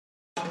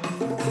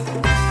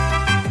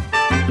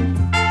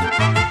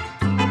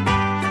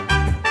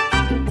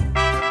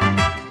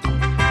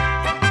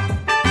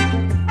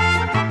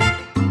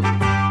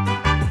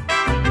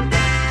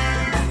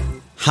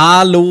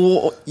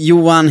Hallå,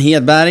 Johan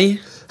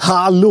Hedberg.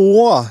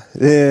 Hallå,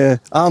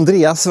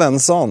 Andreas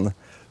Svensson.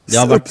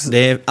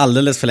 Det är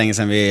alldeles för länge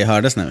sedan vi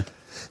hördes nu.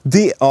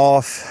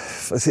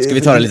 Ska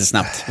vi ta det lite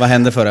snabbt? Vad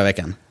hände förra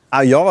veckan?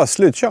 Jag var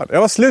slutkörd.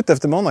 Jag var slut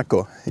efter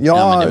Monaco.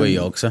 Ja, men det var ju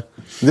jag också.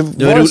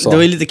 Det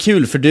var lite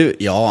kul för du...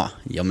 Ja,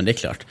 men det är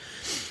klart.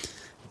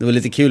 Det var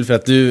lite kul för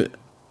att du...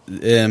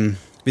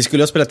 vi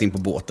skulle ha spelat in på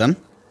båten.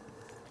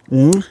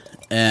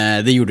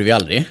 Det gjorde vi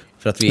aldrig.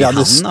 För att vi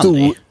hann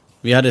aldrig.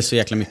 Vi hade så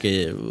jäkla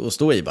mycket att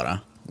stå i bara.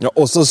 Ja,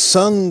 och så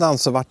söndagen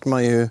så vart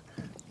man ju...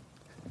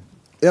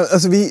 Ja,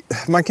 alltså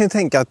man kan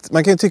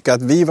ju tycka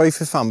att vi var ju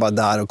för fan bara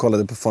där och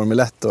kollade på Formel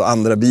 1 och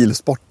andra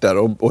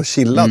bilsporter och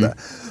chillade.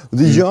 Och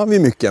det gör vi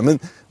mycket. Men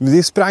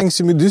du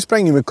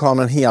sprang ju med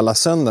kameran hela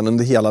söndagen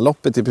under hela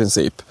loppet i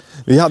princip.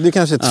 Vi hade ju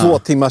kanske 2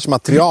 timmars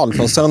material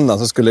från söndagen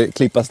som skulle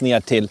klippas ner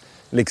till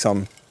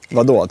liksom...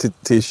 Vadå?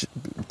 Till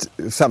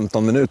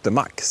 15 minuter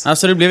max.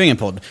 Alltså det blev ingen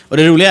podd. Och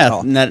det roliga är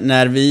att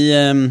när vi...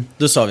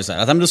 Då sa vi så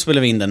här att då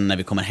spelar vi in den när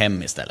vi kommer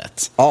hem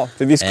istället. Ja,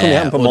 för vi kom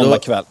hem på måndag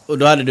kväll. Och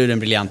då hade du den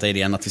briljanta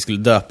idén att vi skulle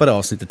döpa det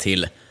avsnittet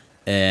till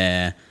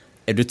Är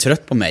du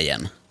trött på mig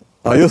igen?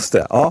 Ja, just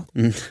det. Ja.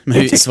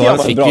 Men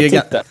svaret fick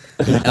ju...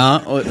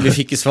 Ja, och vi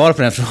fick ju svar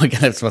på den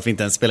frågan eftersom att vi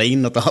inte ens spelade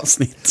in något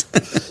avsnitt.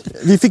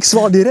 Vi fick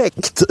svar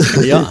direkt.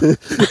 Ja.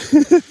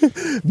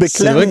 Beklämmande.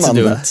 Så det var inte så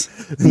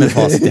dumt med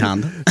facit i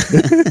hand.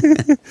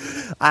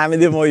 Nej, men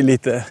det var ju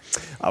lite...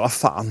 Ja, vad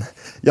fan.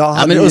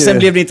 Och sen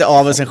blev det inte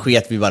av och sen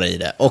sket vi bara i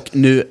det. Och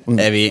nu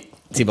är vi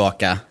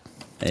tillbaka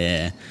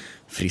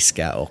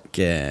friska och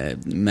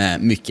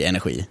med mycket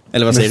energi.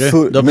 Eller vad säger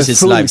du? Du har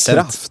precis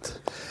livesänt.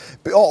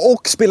 Ja,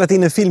 och spelat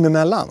in en film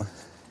emellan.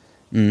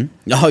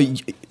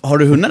 Har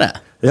du hunnit det?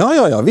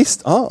 Ja,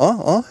 visst.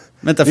 Ja.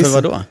 Vänta, för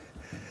vad då?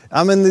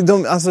 Ja,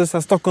 men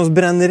alltså Stockholms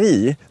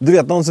bränneri. Du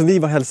vet, de som vi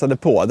var hälsade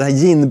på. Det här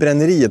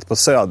ginbränneriet på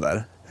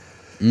Söder.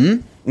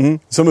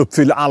 Som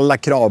uppfyller alla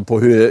krav på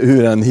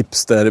hur en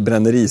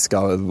hipsterbränneri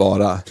ska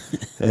vara.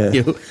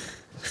 Jo.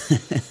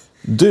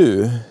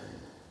 Du.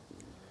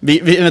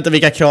 Vänta,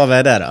 vilka krav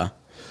är det då?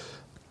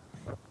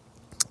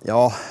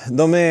 Ja,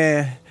 de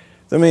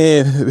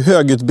är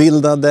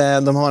högutbildade,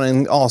 de har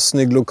en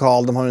asnygg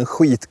lokal, de har en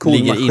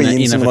skitcool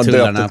maskin som de har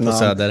döpt på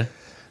Söder.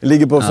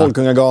 Ligger på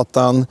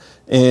Folkungagatan.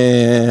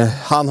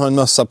 Han har en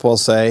mössa på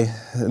sig.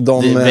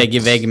 Vägg i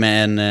vägg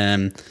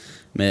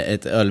med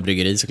ett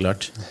ölbryggeri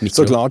såklart.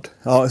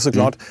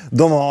 Såklart.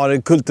 De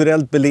har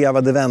kulturellt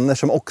belevade vänner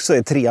som också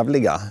är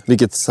trevliga,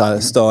 vilket så här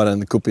stör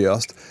en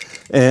kopiöst.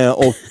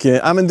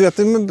 Men du vet,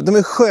 de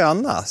är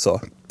sköna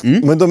så.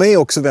 Men de är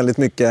också väldigt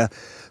mycket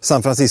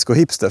San Francisco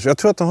hipsters. Jag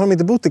tror att de har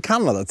inte bott i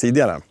Kanada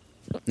tidigare.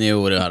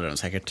 Jo, det hade de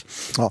säkert.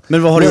 Ja.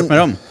 Men vad har du gjort med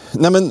dem?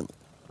 Nej, men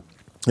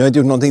jag har inte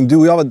gjort någonting. Du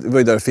och jag var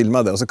ju där och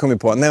filmade och så kom vi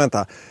på, nej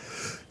vänta,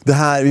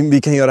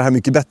 vi kan göra det här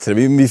mycket bättre.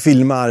 Vi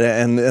filmar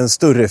en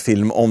större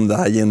film om det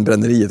här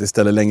ginbränneriet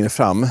istället längre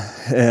fram.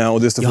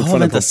 Och det står fortfarande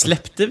vänta,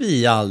 släppte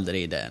vi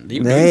aldrig den?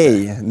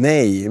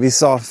 Nej, vi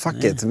sa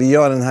fuck it, vi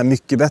gör den här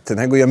mycket bättre. Den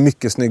här går jag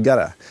mycket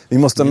snyggare. Vi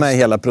måste ha med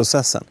hela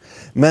processen.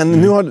 Men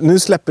nu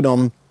släpper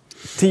de...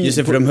 Just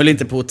det, för de höll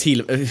inte på att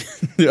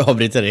Du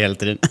avbryter det hela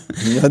tiden.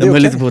 De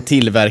höll inte på att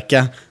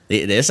tillverka.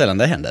 Det är sällan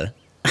det händer.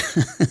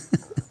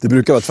 Det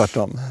brukar vara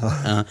tvärtom.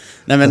 Ja.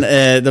 Nej, men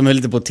de höll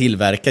inte på att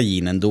tillverka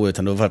ginen då,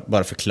 utan då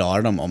bara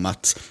förklara dem om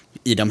att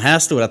i de här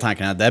stora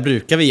tankarna, där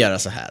brukar vi göra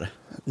så här.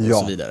 Och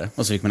så vidare.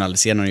 Och så fick man aldrig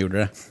se när de gjorde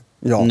det.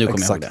 Ja, nu kommer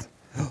exakt.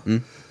 Jag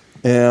ihåg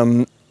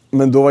det.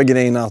 Men då var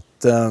grejen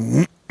att...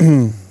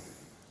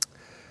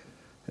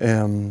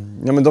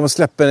 men de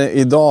släpper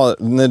idag,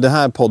 när det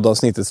här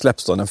poddavsnittet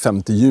släpps då, den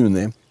 5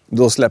 juni,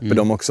 då släpper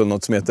de också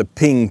något som heter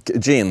Pink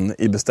Gin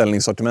i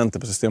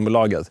beställningssortimentet på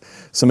Systembolaget.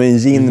 Som är en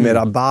gin med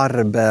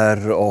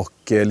rabarber och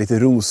lite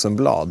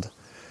rosenblad.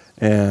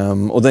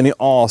 Och den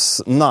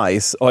är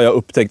nice har jag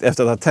upptäckt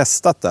efter att ha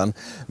testat den.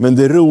 Men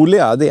det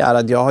roliga det är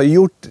att jag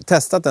har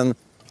testat den.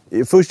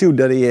 Först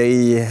gjorde jag det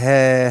i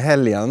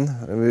helgen,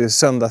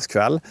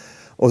 söndagskväll.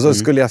 Och så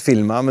skulle jag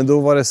filma, men då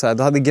var det så här,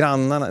 då hade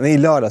grannarna, nej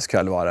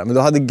lördagskväll var det, men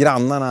då hade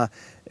grannarna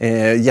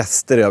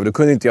gäster över. Då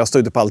kunde inte jag stå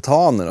ute på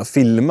altanen och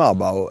filma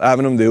bara, och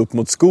även om det är upp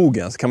mot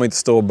skogen så kan man inte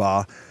stå och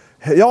bara,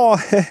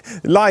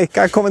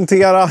 likea,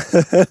 kommentera.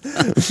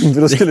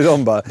 För då skulle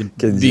de bara,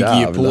 det bygger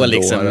ju på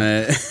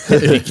liksom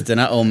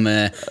ryktena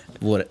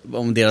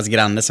om deras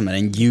granne som är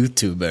en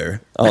YouTuber.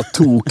 Ja,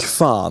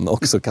 tokfan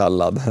också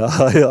kallad.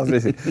 Ja,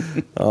 precis.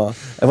 Ja.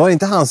 Det var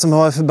inte han som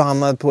var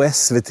förbannad på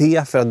SVT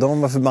för att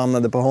de var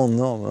förbannade på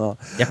honom. Ja.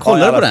 Jag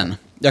kollade på den.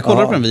 Jag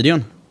kollade på den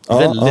videon.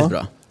 Väldigt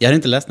bra. Jag hade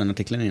inte läst den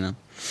artikeln innan.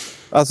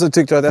 Alltså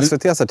tyckte du att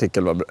SVT:s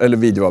artikel var bra, eller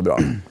video var bra?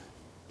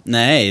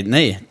 Nej.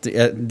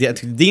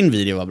 Din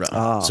video var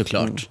bra,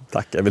 såklart.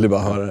 Tack, jag ville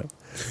bara höra det.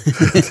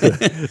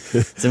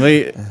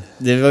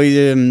 det var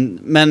ju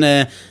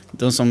men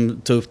de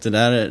som tog upp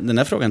den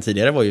här frågan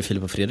tidigare var ju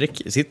Filip och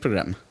Fredrik i sitt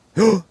program.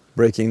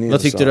 Breaking news.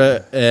 Vad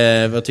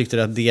tyckte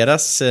du att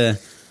deras...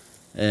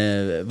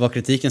 var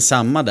kritiken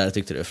samma där,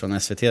 tyckte du, från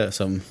SVT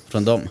som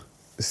från dem?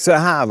 Så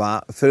här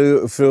va,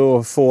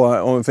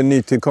 för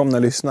nytillkomna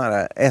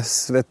lyssnare,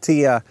 SVT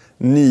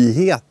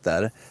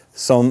Nyheter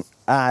som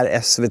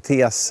är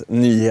SVT:s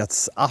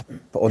nyhetsapp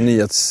och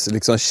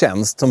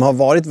nyhetstjänst som har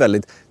varit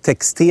väldigt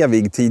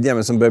text-tvig tidigare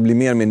men som börjar bli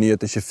mer och mer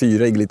nyheter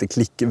 24, lite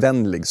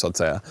klickvänlig så att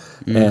säga.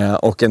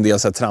 Och en del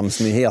så här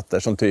tramsnyheter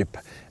som typ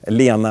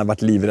Lena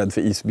varit livrädd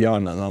för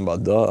isbjörnen. Man bara,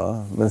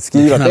 dö. Men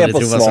skriv att det är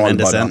på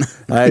Svalbard.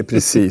 Nej,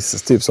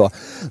 precis. Typ så.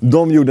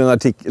 De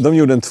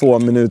gjorde en 2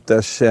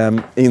 minuters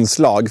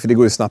inslag, för det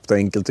går ju snabbt och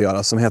enkelt att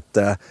göra, som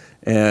hette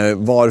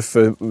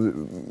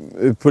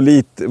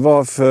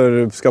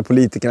varför ska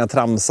politikerna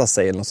tramsa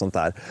sig eller något sånt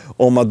där.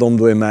 Om att de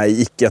då är med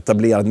i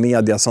icke-etablerad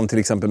media som till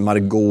exempel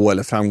Margot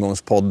eller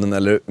Framgångspodden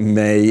eller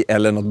mig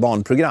eller något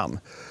barnprogram.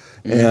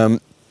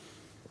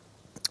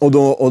 Och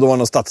då var det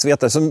någon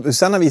statsvetare som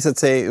sen har visat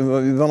sig, det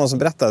var någon som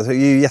berättade, jag är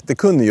ju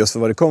jättekunnig just för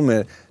vad det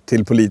kommer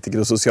till politiker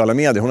och sociala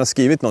medier. Hon har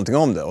skrivit någonting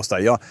om det. Och så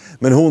där, ja.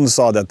 Men hon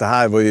sa att det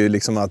här var ju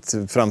liksom att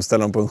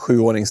framställa dem på en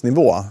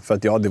 7-åringsnivå. För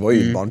att det var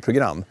ju ett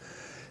barnprogram.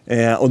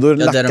 Och då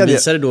det de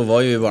visade då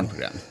var ju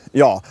barnprogram.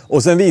 Ja,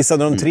 och sen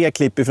visade de 3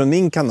 klipp ifrån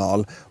min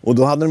kanal. Och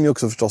då hade de ju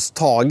också förstås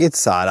tagit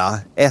så här,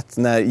 ett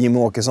när Jim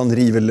Åkesson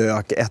river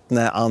lök, ett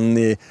när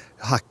Annie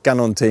hackar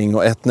någonting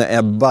och ett när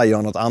Ebba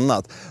gör något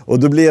annat. Och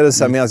då blev det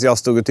så här, medan jag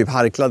stod och typ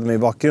harklade mig i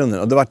bakgrunden.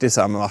 Och då var det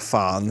så här, men vad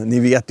fan, ni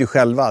vet ju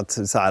själva att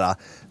så här,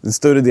 den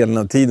större delen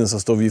av tiden så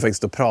står vi ju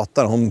faktiskt och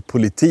pratar om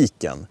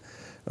politiken.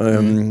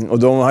 Och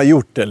de har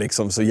gjort det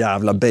liksom så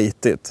jävla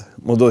baitigt.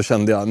 Och då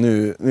kände jag,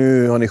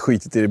 nu har ni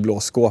skitit i det blå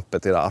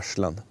skåpet, era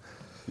arslen.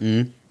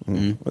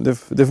 Och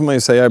det får man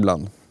ju säga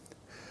ibland.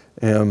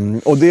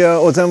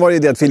 Och sen var det ju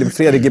det att Filip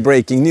Fredrik i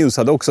Breaking News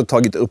hade också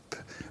tagit upp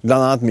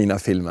bland annat mina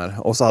filmer.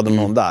 Och så hade de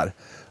någon där.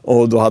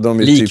 Och då hade de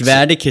ju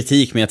likvärdig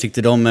kritik, men jag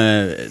tyckte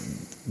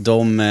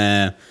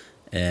de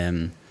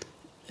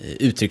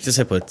uttryckte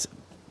sig på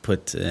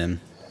ett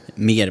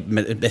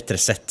bättre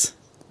sätt.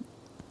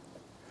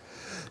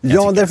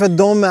 Ja, därför att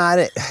de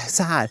är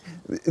så här.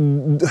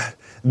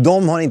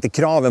 De har inte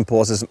kraven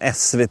på sig som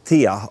SVT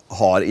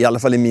har, i alla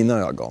fall i mina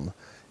ögon.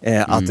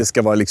 Att det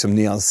ska vara liksom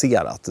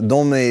nyanserat.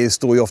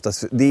 Står ju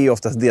oftast, det är ju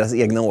oftast deras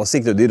egna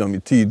åsikter och det är de ju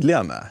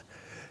tydliga med.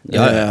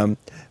 Ja.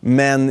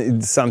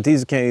 Men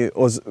samtidigt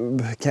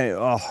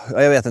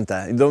jag vet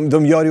inte.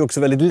 De gör ju också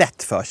väldigt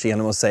lätt för sig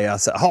genom att säga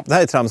så, det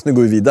här är trams, nu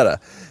går vi vidare.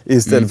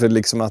 Istället för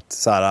liksom att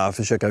så här,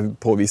 försöka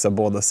påvisa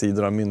båda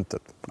sidor av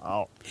myntet.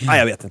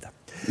 Jag vet inte.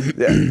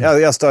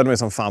 Jag störde mig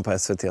som fan på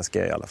SVT ska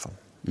jag i alla fall.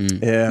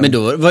 Men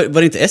då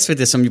var det inte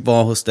SVT som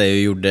var hos dig och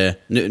gjorde,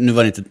 nu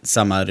var det inte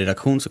samma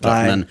redaktion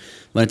såklart, men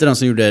var det inte de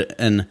som gjorde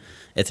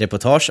ett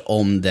reportage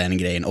om den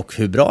grejen och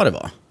hur bra det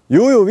var?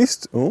 Jo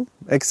visst,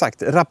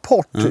 exakt.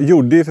 Rapport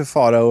gjorde ju för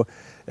Farao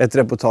ett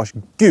reportage.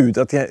 Gud,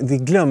 det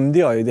glömde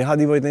jag ju. Det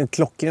hade ju varit en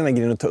klockren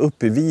grej att ta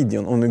upp i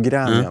videon och nu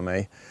grämer jag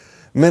mig.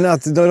 Men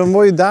att de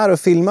var ju där och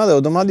filmade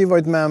och de hade ju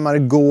varit med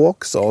Margot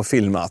också och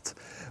filmat.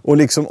 Och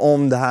liksom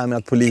om det här med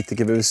att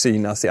politiker behöver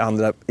synas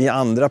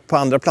på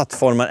andra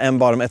plattformar än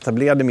bara de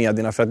etablerade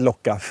medierna för att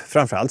locka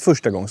framförallt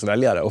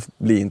förstagångsväljare och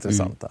bli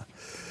intressanta.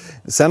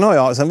 Sen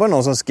var det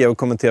någon som skrev och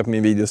kommenterade på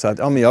min video så att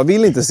men jag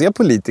vill inte se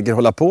politiker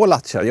hålla på och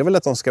latcha. Jag vill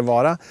att de ska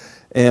vara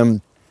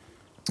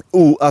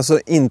alltså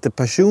inte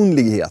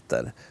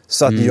personligheter.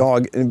 Så att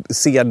jag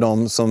ser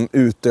dem som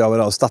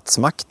utövare av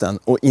statsmakten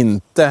och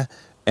inte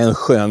en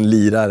skön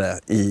lirare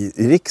i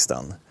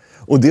riksdagen.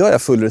 Och det har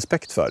jag full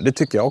respekt för, det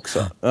tycker jag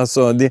också.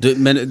 Alltså,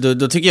 Men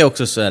då tycker jag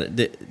också så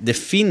här, det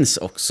finns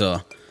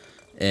också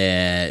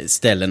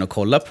ställen att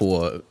kolla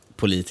på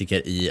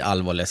politiker i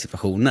allvarliga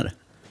situationer.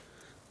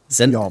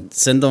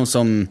 Sen de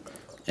som,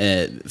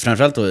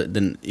 framförallt då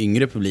den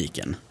yngre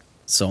publiken,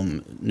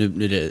 som, nu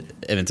är det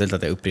eventuellt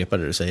att jag upprepar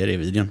det du säger i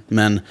videon,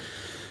 men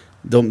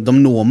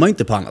de når man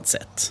inte på annat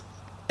sätt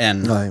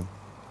än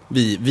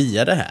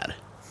via det här.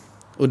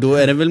 Och då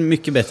är det väl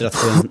mycket bättre att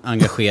få en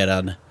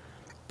engagerad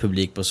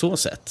publik på så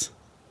sätt.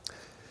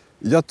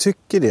 Jag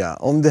tycker det.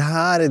 Om det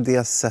här är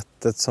det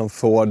sättet som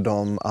får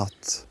dem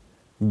att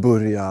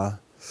börja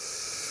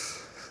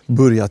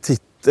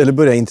titta eller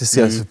börja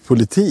intressera sig för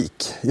politik.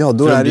 Ja,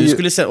 då är det ju...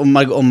 skulle säga,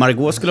 om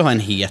Margot skulle ha en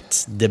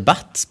het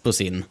debatt på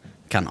sin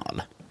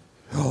kanal.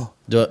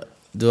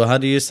 Då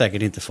hade ju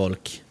säkert inte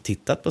folk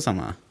tittat på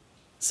samma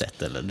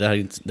sätt. Eller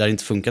det hade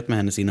inte funkat med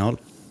hennes innehåll.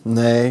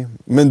 Nej,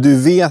 men du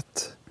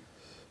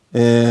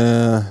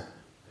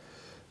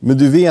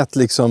vet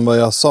liksom vad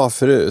jag sa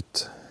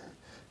förut.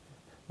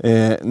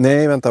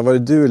 Nej, vänta, var det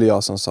du eller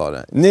jag som sa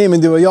det? Nej,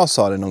 men det var jag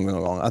sa det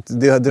någon gång. Att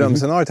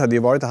drömscenariot hade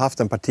ju varit att haft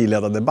en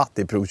partiledardebatt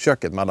i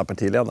provköket med alla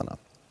partiledarna.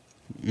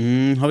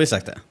 Har vi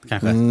sagt det?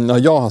 Kanske? Ja,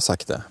 jag har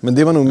sagt det. Men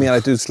det var nog mer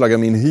ett utslag av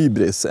min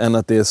hybris än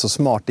att det är så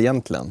smart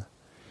egentligen.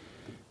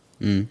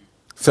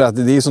 För att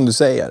det är som du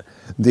säger.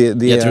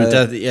 Jag tror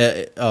inte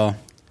att...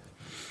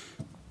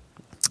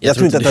 Jag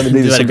tror inte att det hade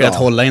blivit så bra. Du hade kunnat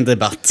hålla en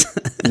debatt.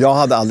 Jag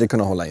hade aldrig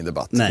kunnat hålla en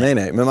debatt. Nej.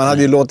 Men man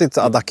hade ju låtit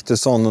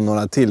Adaktusson och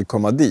några till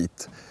komma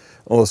dit.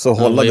 Och så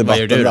hålla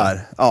debatten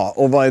där. Ja,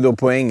 och vad är då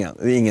poängen?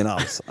 Det är ingen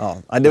alls. Ja.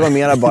 Det var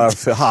mera bara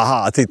för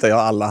haha, tittar jag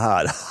alla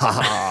här.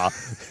 Haha.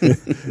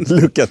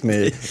 Look at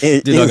me.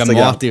 Du lagar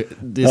mat,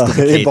 du står på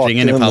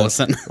cateringen i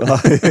pausen.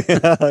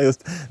 Ja,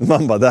 just.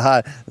 Man bara, det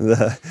här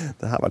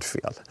vart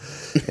fel.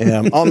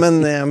 Ja,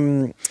 men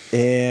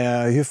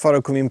hur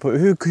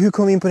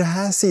kom vi in på det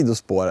här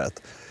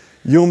sidospåret?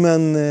 Jo,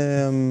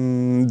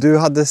 men du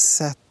hade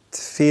sett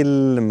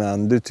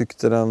filmen, du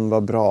tyckte den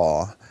var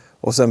bra.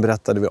 Och sen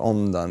berättade vi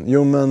om den.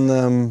 Jo, men...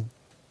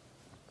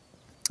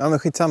 men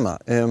skitsamma.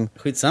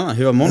 Skitsamma,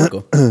 hur var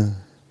Monaco?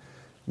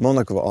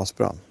 Monaco var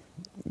asbra.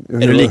 Är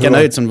du lika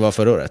nöjd som du var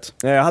förra året?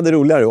 Jag hade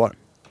roligare i år.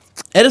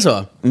 Är det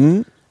så?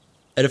 Mm.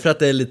 Är det för att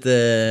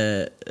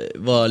det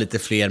var lite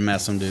fler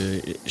med som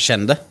du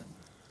kände?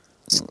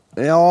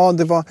 Ja,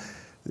 det var...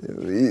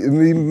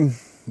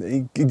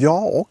 Ja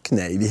och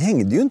nej, vi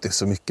hängde ju inte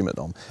så mycket med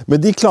dem.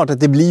 Men det är klart att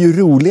det blir ju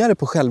roligare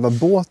på själva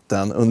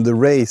båten under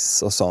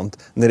race och sånt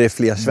när det är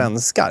fler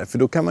svenskar. För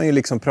då kan man ju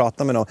liksom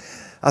prata med dem.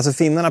 Alltså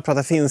finnarna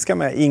pratar finska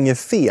med, inget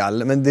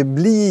fel. Men det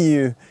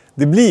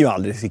blir ju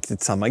aldrig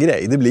riktigt samma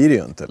grej. Det blir det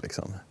ju inte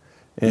liksom.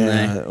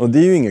 Och det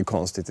är ju inget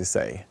konstigt i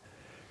sig.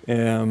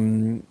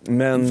 Men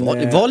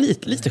det var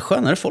lite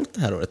skönare folk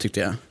det här året tyckte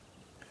jag.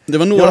 Det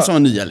var några som var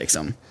nya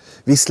liksom.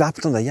 Vi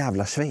slapp de där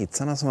jävla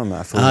schweizarna som var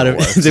med förra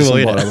året. Det var som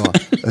ju bara var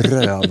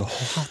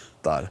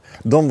rövhattar.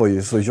 De var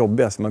ju så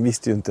jobbiga så man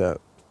visste ju inte...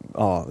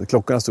 Ja,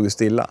 klockorna stod ju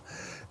stilla.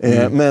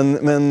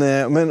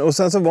 Men och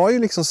sen så var ju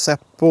liksom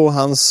Seppo,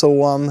 hans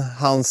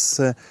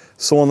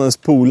sonens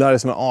polare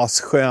som är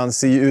asskön,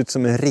 ser ju ut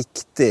som en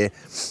riktig...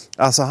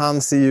 Alltså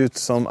han ser ju ut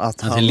som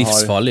att han ser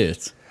livsfarlig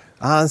ut.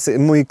 Han ser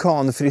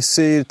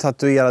mohikanfrisyr,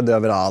 tatuerad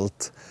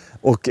överallt.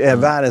 Och är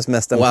världens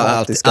mest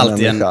empatiska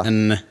människa.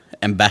 Alltid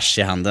en bärs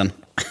i handen.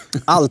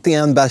 Alltid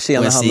en bärs i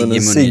ena handen och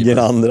en cigg i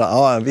den andra.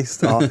 Ja,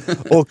 visst. Ja.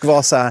 Och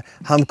var så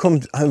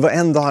här, var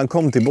en dag han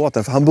kom till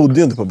båten, för han bodde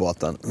ju inte på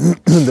båten.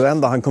 Det var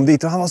en dag han kom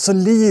dit och han var så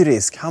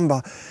lyrisk. Han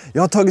bara,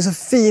 jag har tagit så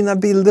fina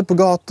bilder på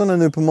gatorna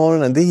nu på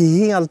morgonen. Det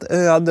är helt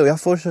öde och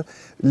jag får så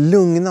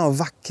lugna och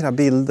vackra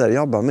bilder.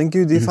 Jag bara, men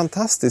gud, det är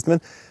fantastiskt. Men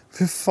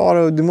för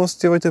far, du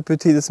måste ju ha varit uppe hur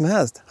tidigt som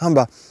helst. Han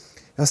bara,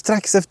 ja,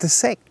 strax efter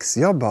 6.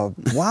 Jag bara,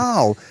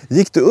 wow.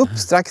 Gick du upp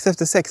strax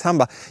efter 6? Han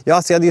bara, ja,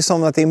 alltså jag hade ju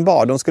somnat i en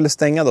bar. De skulle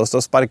stänga då,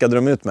 så sparkade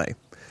de ut mig.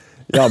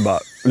 Jag bara,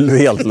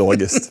 helt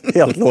logiskt.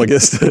 Helt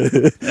logiskt.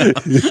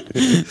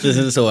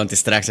 Precis så, till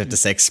strax efter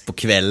 6 på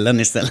kvällen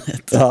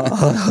istället.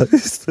 Ja,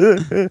 just.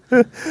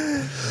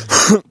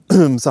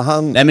 Så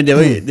han... Nej, men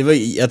det var,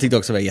 jag tyckte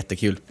också det var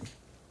jättekul.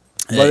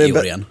 Var det i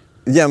år igen.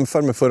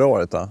 Jämför med förra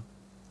året då?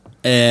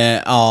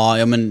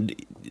 Ja, men...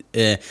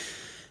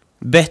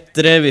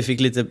 bättre, vi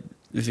fick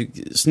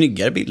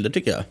snyggare bilder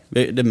tycker jag.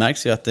 Det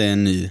märks ju att det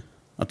är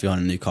att vi har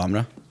en ny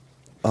kamera.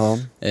 Ja.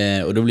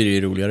 Och då blir det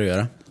ju roligare att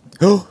göra.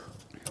 Oh.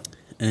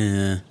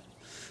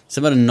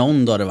 Sen var det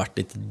någon dag det varit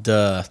lite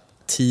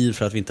dödtid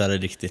för att vi inte hade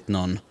riktigt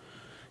någon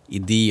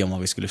idé om vad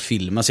vi skulle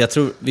filma. Så jag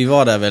tror vi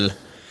var där väl...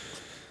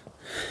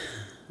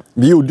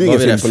 Vi gjorde ju ingen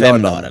film på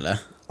 5 dagar eller?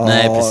 Ja.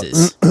 Nej,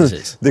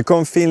 precis. Det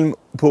kom film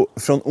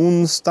från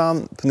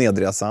onsdagen på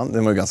nedresan.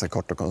 Den var ju ganska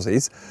kort och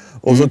koncis.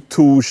 Och så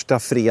torsdag,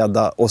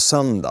 fredag och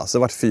söndag. Så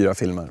det var 4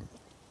 filmer.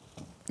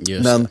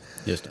 Just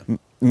det.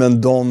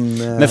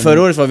 Men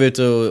förra året var vi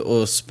ute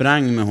och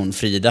sprang med hon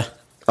Frida.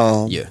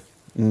 Ja.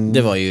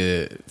 Det var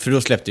ju... För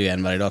då släppte vi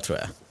en varje dag tror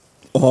jag.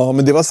 Ja,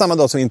 men det var samma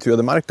dag som vi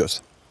intervjuade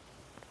Marcus.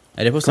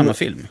 Är det på samma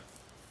film?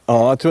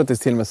 Ja, jag tror att det är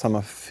till och med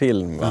samma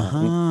film. Va?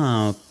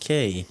 Aha,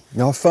 okej.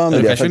 Jag har för mig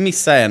det. Det kanske vi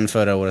missade en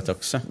förra året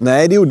också.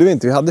 Nej, det gjorde vi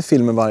inte. Vi hade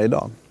filmen varje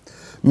dag.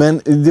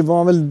 Men det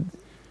var väl...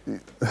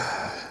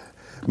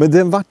 Men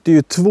den vart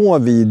ju 2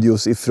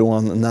 videos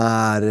ifrån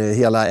när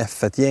hela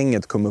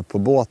F1-gänget kom upp på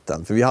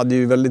båten. För vi hade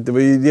ju väldigt... Det var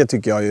ju det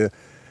tycker jag ju...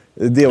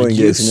 Det var en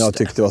grej som jag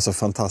tyckte var så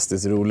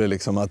fantastiskt rolig.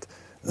 Liksom att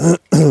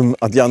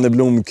Janne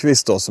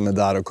Blomqvist då, som är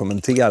där och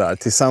kommenterar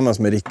tillsammans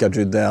med Rickard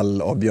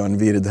Rydell och Björn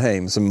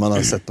Wirdheim som man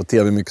har sett på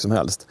tv mycket som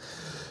helst.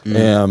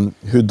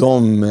 Hur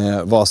de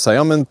var så här,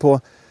 ja men på...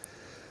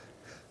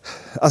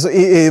 Alltså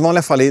i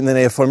vanliga fall när det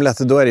är Formel 1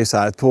 då är det ju så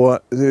här att på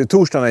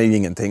torsdagen är det ju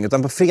ingenting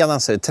utan på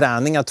fredagen så är det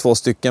träningar 2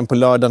 stycken, på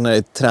lördagen är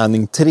det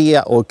träning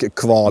 3 och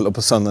kval och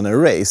på söndagen är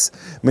det race.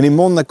 Men i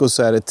Monaco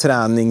så är det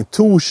träning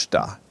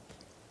torsdag.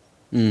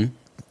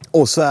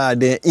 Och så är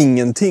det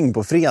ingenting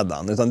på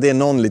fredagen utan det är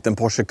någon liten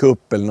Porsche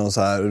Cup eller någon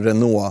så här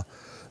Renault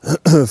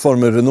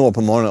Formel Renault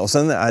på morgonen och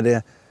sen är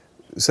det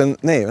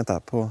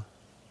på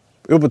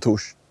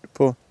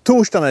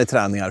torsdagen är det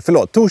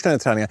träningar. Torsdagen är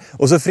det träningar.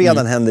 Och så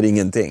fredagen händer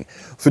ingenting.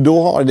 För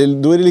då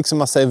är det liksom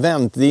massa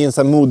event. Det är en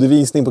sån här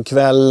modevisning på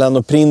kvällen.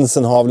 Och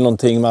prinsen har väl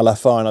någonting med alla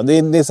förarna. Det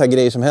är så här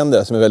grejer som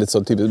händer som är väldigt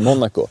så typiskt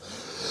Monaco.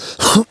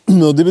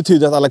 Och det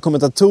betyder att alla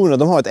kommentatorerna,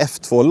 de har ett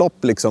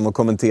F2-lopp liksom att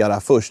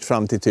kommentera först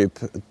fram till typ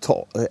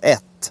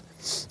 1.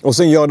 Och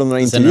sen gör de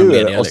några intervjuer.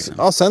 Lediga, liksom.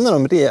 Ja, sen är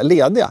de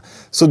lediga.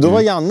 Så då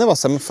var Janne var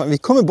så här, fan, vi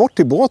kommer bort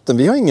till båten.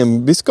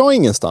 Vi ska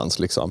ingenstans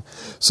liksom.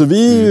 Så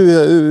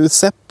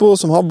Seppo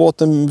som har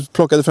båten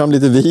plockade fram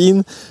lite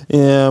vin.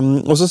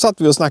 Och så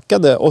satt vi och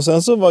snackade. Och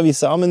sen så var vi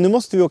så här, men nu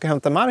måste vi åka och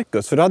hämta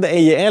Marcus. För då hade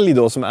Eje Elg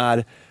då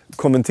som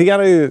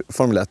kommenterar ju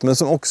Formel 1. Men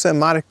som också är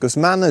Marcus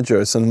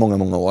manager sedan många,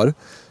 många år.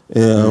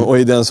 Och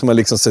är den som har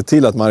liksom sett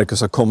till att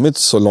Marcus har kommit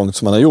så långt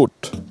som han har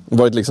gjort.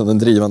 Varit liksom den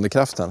drivande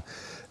kraften.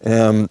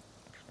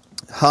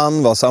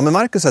 Han var så här, men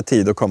Marcus har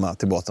tid att komma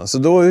till båten. Så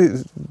då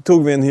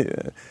tog vi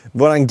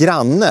våran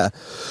granne.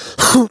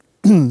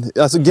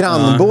 Alltså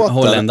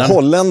grannbåten,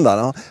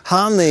 holländaren.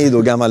 Han är ju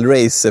då gammal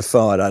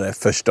racerförare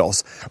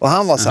förstås. Och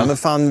han var så här, men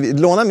fan,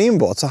 låna min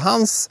båt. Så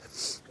hans,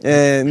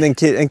 en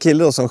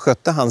kille då som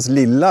skötte hans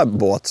lilla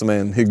båt, som är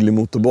en hygglig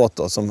motorbåt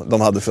då, som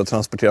de hade för att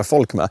transportera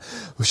folk med.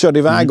 Och körde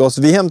iväg oss.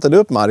 Vi hämtade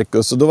upp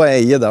Marcus och då var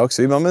Eje där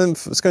också. Vi bara, men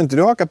ska inte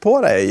du haka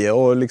på dig Eje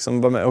och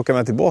liksom åka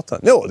med till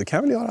båten? Jo, det kan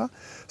jag väl göra.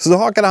 Så då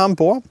hakade han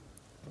på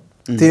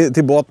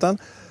till båten.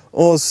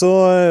 Och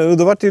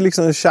då var det ju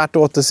liksom kärt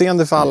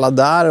återseende för alla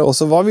där. Och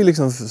så var vi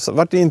liksom,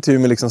 var det intervju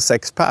med liksom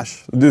 6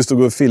 pers. Du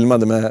stod och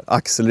filmade med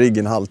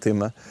axelriggen en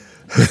halvtimme.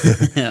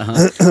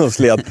 Och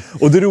slet.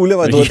 Och det roliga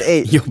var då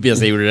att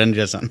jobbigaste gjorde den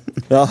resan.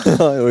 Ja,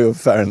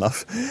 fair enough.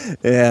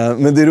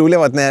 Men det roliga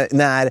var att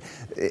när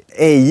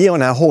Eje och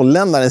den här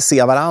holländaren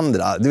ser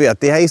varandra. Du vet,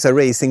 det här är så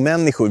här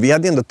racingmänniskor. Vi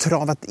hade ändå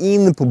travat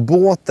in på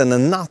båten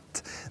en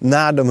natt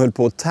när de höll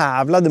på och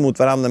tävlade mot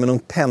varandra med någon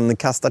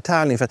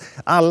pennkastartävling. För att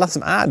alla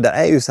som är där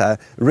är ju så här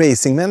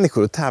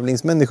racingmänniskor och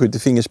tävlingsmänniskor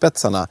till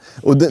fingerspetsarna.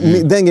 Och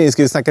den grejen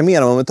ska vi snacka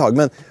mer om ett tag.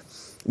 Men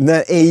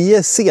när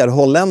Eje ser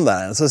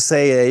holländaren så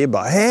säger Eje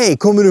bara, hej,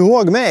 kommer du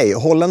ihåg mig?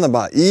 Holländaren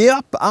bara,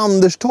 japp,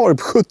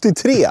 Anderstorp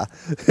 73.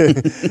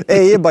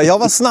 Eje bara, jag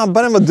var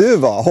snabbare än vad du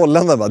var.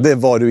 Holländaren bara, det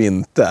var du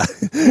inte.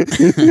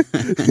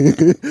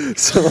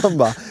 Så man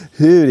bara,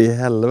 hur i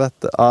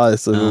helvete? Ja, det är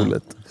så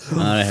roligt. Ja,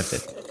 det är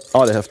häftigt.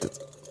 Ja, det är häftigt.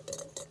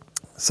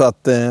 Så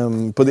att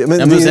på det,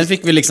 men sen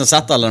fick vi liksom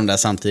satt alla de där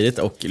samtidigt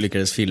och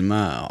lyckades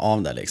filma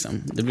av det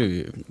liksom. Det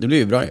blev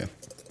ju bra ju.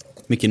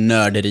 Mycket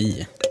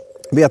nörderi.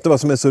 Vet du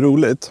vad som är så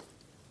roligt?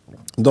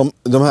 De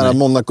här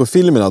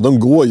Monaco-filmerna, de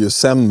går ju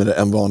sämre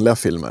än vanliga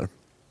filmer.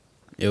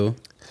 Jo.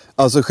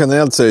 Alltså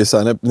generellt så är det så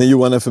här, när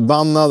Johan är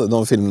förbannad,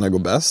 de filmerna går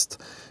bäst.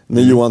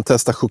 När Johan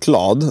testar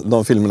choklad,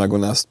 de filmerna går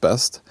näst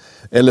bäst.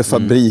 Eller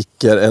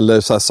fabriker,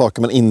 eller så här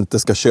saker man inte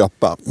ska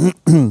köpa.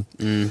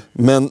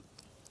 Men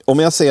om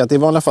jag säger att i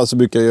vanliga fall så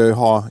brukar jag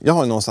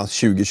har någonstans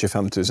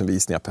 20-25 000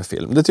 visningar per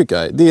film. Det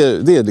tycker jag,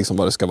 det är liksom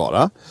vad det ska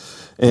vara.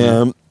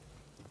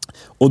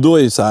 Och då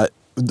är det så här,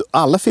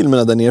 alla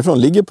filmerna där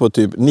nerifrån ligger på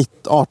typ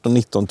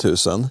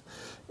 18-19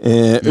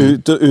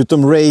 000.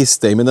 Utom Race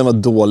Day, men den var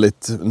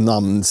dåligt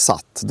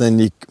namnsatt.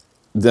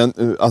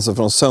 Alltså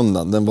från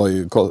söndagen, den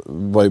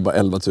var ju bara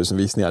 11 000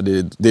 visningar.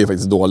 Det är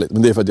faktiskt dåligt,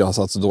 men det är för att jag har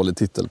satt så dålig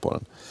titel på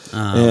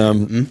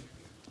den.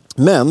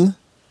 Men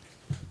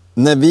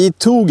när vi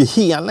tog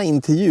hela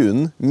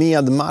intervjun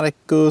med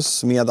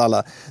Marcus, med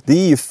alla, det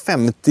är ju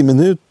 50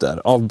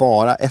 minuter av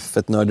bara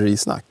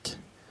F1-nörderisnack.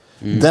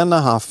 Den har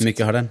haft... Hur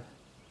mycket har den?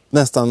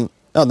 Nästan,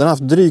 den har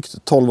haft drygt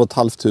 12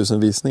 500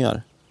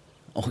 visningar.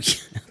 Oj,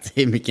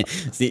 det är mycket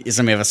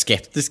som jag var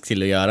skeptisk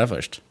till att göra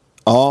först.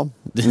 Ja,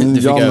 du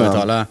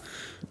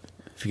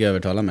fick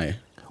övertala mig.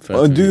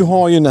 Du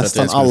har ju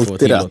nästan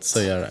alltid rätt.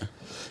 Det.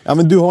 Ja,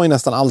 men du har ju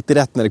nästan alltid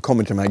rätt när det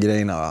kommer till de här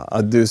grejerna.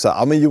 Att du säger,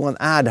 ja men Johan,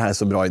 är det här en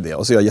så bra idé?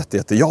 Och så är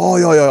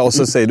jag ja. Och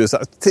så säger du så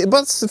här,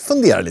 bara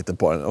fundera lite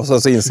på den. Och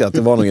så inser jag att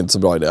det var nog inte så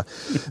bra idé.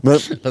 Men,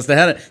 fast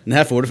den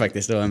här får du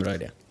faktiskt, det var en bra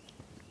idé.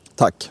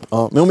 Tack.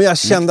 Ja, men om jag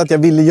kände att jag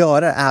ville göra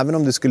det, även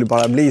om det skulle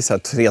bara bli så här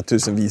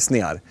 3000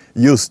 visningar.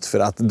 Just för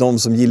att de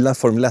som gillar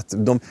Formel 1,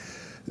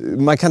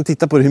 man kan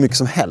titta på det hur mycket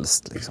som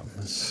helst. Liksom.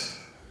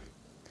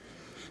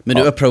 Men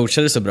du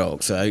approachade så bra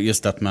också,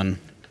 just att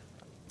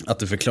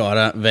du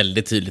förklarar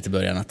väldigt tydligt i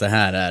början att det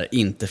här är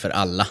inte för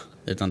alla,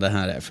 utan det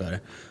här är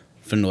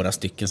för några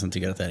stycken som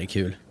tycker att det här är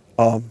kul.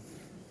 Ja.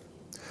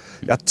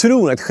 Jag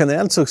tror att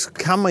generellt så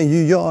kan man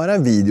ju göra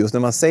videos när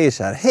man säger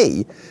så här,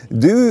 hej,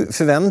 du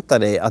förväntar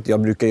dig att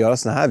jag brukar göra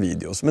såna här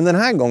videos, men den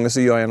här gången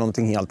så gör jag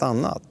någonting helt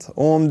annat.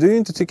 Och om du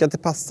inte tycker att det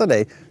passar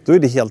dig, då är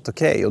det helt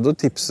okej. Och då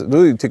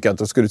tycker jag att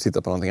då ska du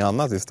titta på någonting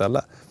annat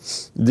istället.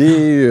 Det är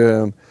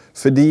ju,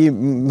 för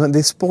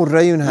det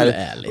sporrar ju den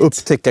här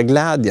upptäcka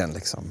glädjen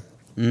liksom.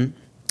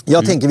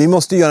 Jag tänker, vi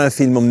måste göra en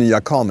film om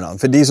nya kameran.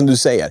 För det är som du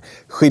säger,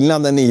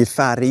 skillnaden i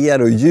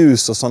färger och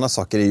ljus och sådana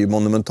saker är ju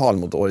monumental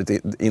mot året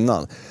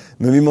innan.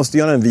 Men vi måste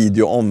göra en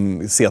video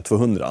om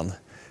C200.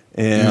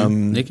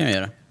 Det kan vi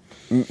göra.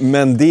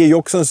 Men det är ju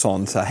också en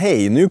sån, så här,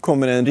 hej, nu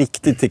kommer en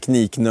riktig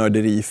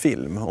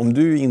tekniknörderifilm. Om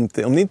det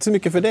inte är så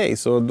mycket för dig,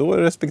 så då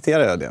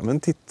respekterar jag det.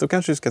 Men då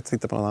kanske du ska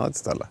titta på något annat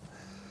istället.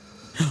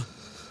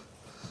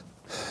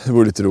 Det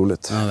vore lite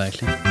roligt. Ja,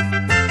 verkligen.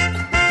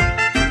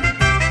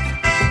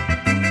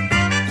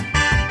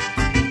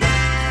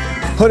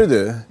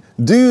 Hörru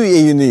du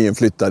är ju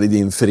nyinflyttad i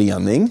din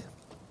förening.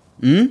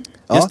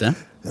 Just det.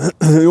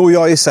 Och jag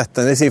har ju sett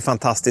den, det ser ju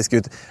fantastiskt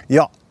ut.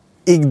 Ja,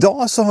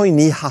 idag så har ju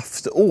ni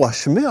haft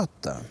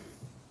årsmöte.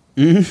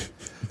 Mm.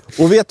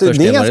 Och vet du, Först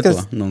det är jag ganska...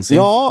 varit på, någonsin.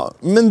 Ja,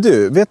 men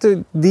du, vet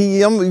du,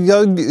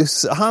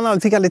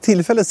 han fick aldrig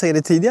tillfälle att säga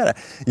det tidigare.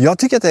 Jag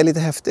tycker att det är lite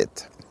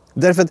häftigt.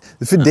 Därför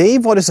att för dig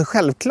var det så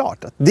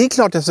självklart. Det är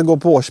klart jag ska gå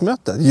på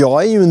årsmötet.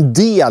 Jag är ju en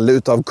del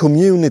utav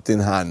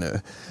communityn här nu.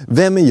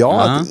 Vem är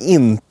jag att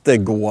inte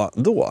gå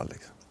då?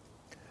 Liksom?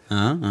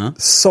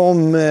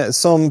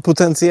 Som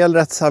potentiell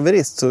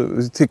rättshaverist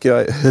så tycker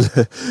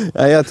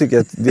jag tycker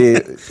att det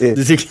är...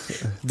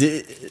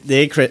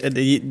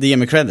 Det ger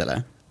mig cred,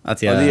 eller?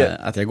 Att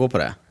jag går på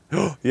det.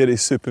 Ger dig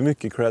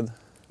supermycket cred.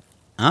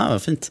 Ja,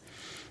 vad fint.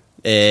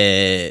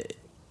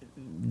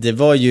 Det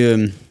var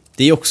ju...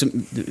 Det är också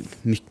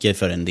mycket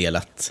för en del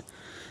att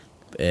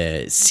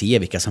se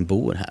vilka som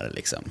bor här,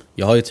 liksom.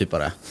 Jag har ju typ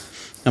bara...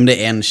 Om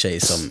det är en tjej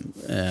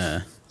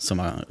som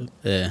har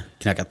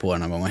knackat på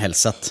någon gång och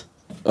hälsat.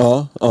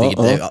 Vilket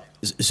är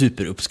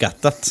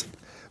superuppskattat.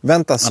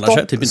 Vänta, stopp.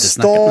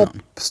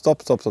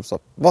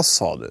 Vad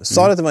sa du?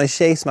 Sa du att det var en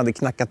tjej som hade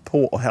knackat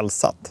på och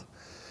hälsat?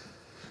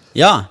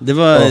 Ja, det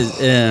var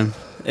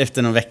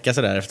efter någon vecka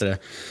sådär, efter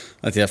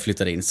att jag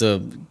flyttade in,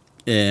 så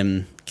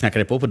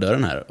knackade på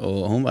dörren här.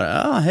 Och hon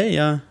bara, hej,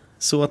 jag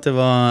såg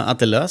att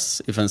det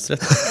lös i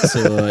fönstret. Så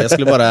jag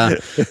skulle bara...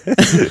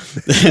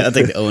 jag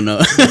tänkte, oh no.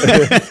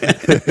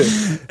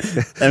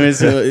 Men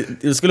så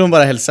skulle hon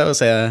bara hälsa och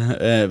säga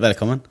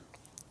välkommen.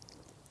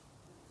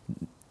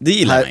 Det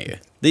gillar man ju.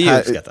 Det är ju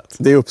uppskattat.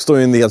 Det uppstår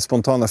ju en del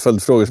spontana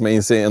följdfrågor som jag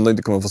inser ändå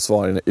inte kommer att få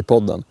svar i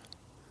podden.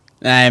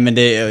 Nej, men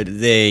det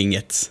är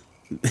inget...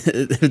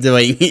 det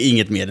var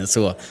inget mer än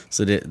så.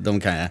 Så de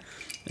kan jag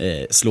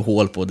slå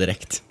hål på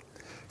direkt.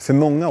 För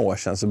många år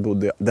sedan så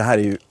bodde jag... Det här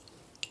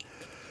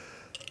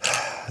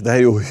är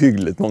ju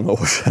ohyggligt många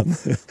år sedan.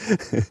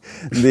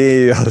 Det är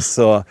ju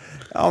alltså...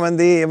 Ja, men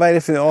det är... Vad är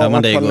det för... Ja,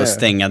 man det går att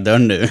stänga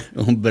dörren nu.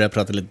 Och hon börjar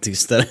prata lite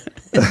tystare.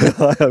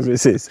 Ja,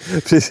 precis.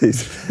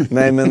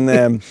 Nej, men...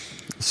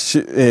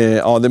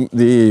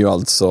 det är ju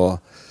alltså...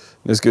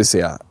 Nu ska vi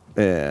se.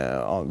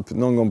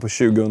 Någon gång på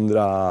 2000...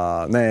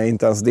 Nej,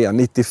 inte ens det.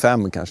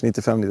 95 kanske.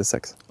 95-96.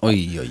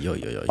 Oj.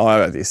 Ja, jag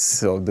vet. Det är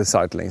så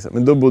bisarrt länge sedan.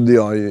 Men då bodde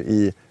jag ju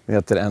i...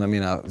 en av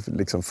mina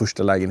liksom,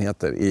 första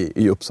lägenheter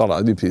i Uppsala.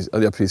 Hade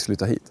jag precis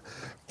flyttat hit.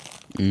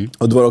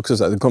 Och då var det också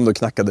så här, det kom då och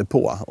knackade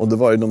på. Och då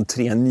var det de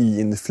 3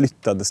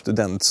 nyinflyttade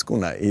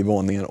studentskorna i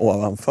våningen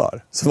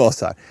ovanför. Så var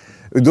så här.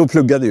 Och då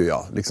pluggade ju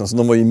jag, liksom, så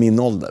de var ju i min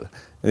ålder.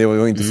 Jag var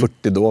ju inte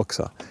 40 då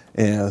också.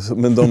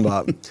 Men de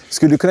bara,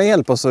 skulle du kunna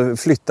hjälpa oss att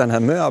flytta den här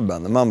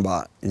möbeln? Man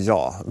bara,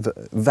 ja,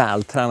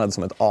 vältränad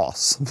som ett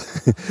as.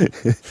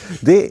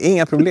 Det är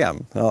inga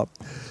problem. Ja.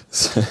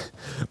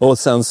 Och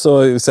sen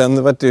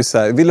var det ju så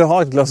här, vill du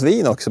ha ett glas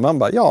vin också? Man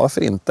bara, ja,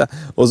 varför inte?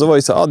 Och så var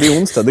det så här, det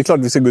är onsdag, det är klart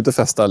vi ska gå ut och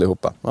festa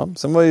allihopa. Ja,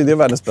 sen var ju det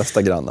världens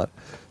bästa grannar.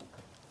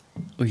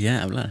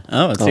 Jävlar,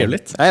 ja, vad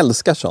trevligt. Jag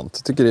älskar sånt,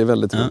 jag tycker det är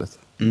väldigt roligt.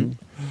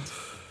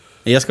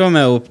 Jag ska vara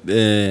med och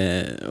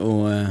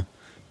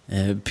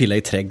pilla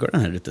i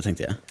trädgården här ute,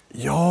 tänkte jag.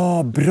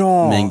 Ja,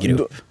 bra! Med en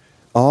grupp.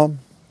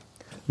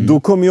 Då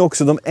kommer ju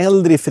också de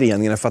äldre i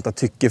föreningen att fatta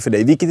tycke för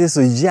dig, vilket är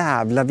så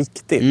jävla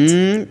viktigt.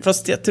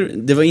 Fast jag tror,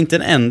 det var inte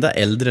en enda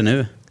äldre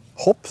nu.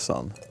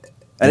 Hoppsan.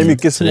 Är det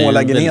mycket små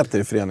lägenheter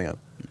i föreningen?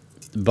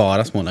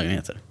 Bara små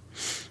lägenheter.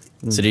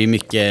 Så det är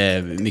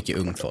mycket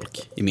ungt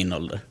folk i min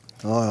ålder.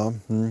 Ja.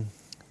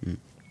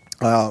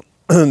 Ja,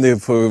 det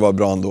får ju vara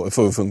bra ändå, det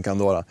får ju funka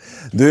ändå. Då.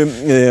 Du,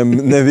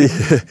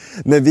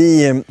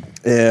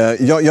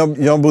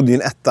 jag bodde i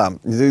en etta.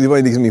 Det var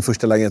ju liksom min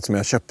första lägenhet som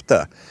jag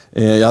köpte.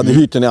 Jag hade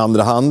hyrt den i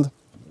andra hand.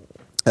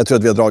 Jag tror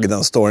att vi har dragit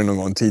den storyn någon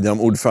gång tidigare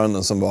om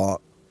ordföranden som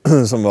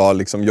var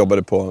liksom,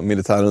 jobbade på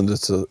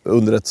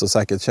militärunderrättelse och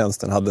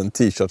säkerhetstjänsten, hade en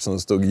t-shirt som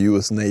stod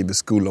US Navy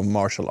School of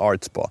Martial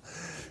Arts på.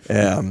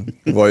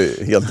 Det var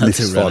ju helt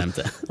livsfarligt.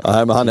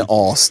 Ja, men han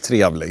är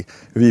astrevlig.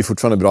 Vi är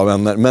fortfarande bra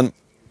vänner. Men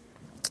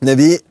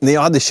när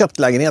jag hade köpt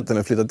lägenheten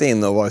och flyttat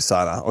in och var så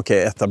här,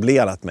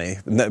 etablerat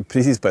mig.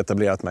 Precis på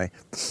etablerat mig.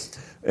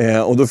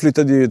 Och då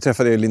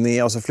träffade jag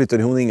Linnea och så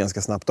flyttade hon in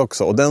ganska snabbt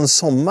också. Och den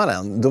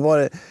sommaren, då var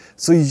det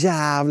så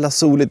jävla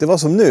soligt. Det var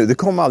som nu, det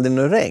kom aldrig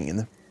någon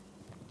regn.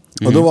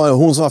 Och då var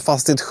hon som var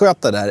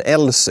fastighetsskötare där,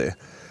 Elsie,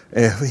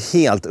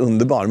 helt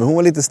underbar. Men hon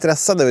var lite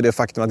stressad över det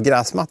faktum att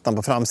gräsmattan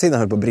på framsidan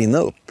höll på att brinna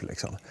upp.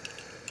 Liksom.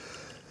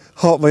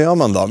 Ja, vad gör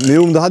man då?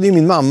 Jo, då hade ju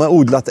min mamma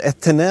odlat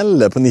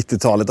eteneller på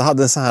 90-talet och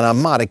hade en sån här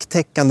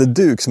marktäckande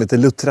duk som heter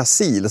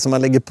Lutrasil som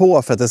man lägger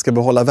på för att det ska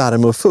behålla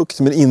värme och fukt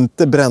men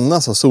inte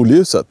brännas av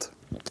solljuset.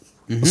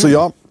 Så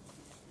jag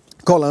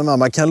kollade med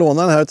mamma, kan jag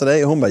låna den här utav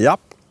dig? Och hon bara, japp.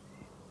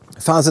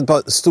 Det fanns ett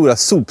par stora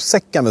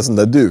sopsäckar med sån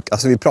där duk.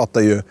 Alltså vi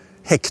pratar ju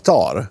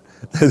hektar.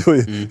 Det var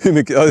ju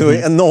det var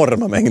ju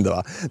enorma mängder,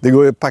 va? Det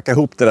går ju att packa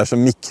ihop det där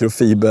som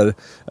mikrofiber,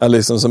 eller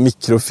liksom som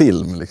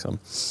mikrofilm liksom.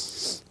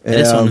 Är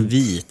det sån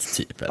vit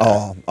typ?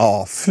 Eller?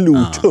 Ja,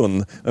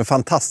 flortunn. En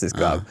fantastisk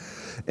väv.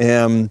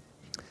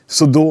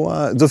 Så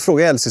då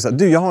frågade Elsie så här,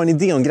 du, jag har en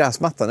idé om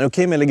gräsmattan. Är det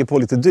okej om jag lägger på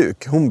lite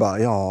duk? Hon bara,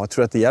 ja, jag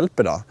tror att det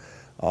hjälper då.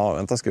 Ja,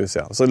 vänta ska vi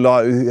se. Så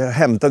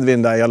hämtade vi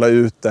den där, jag la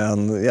ut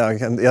den.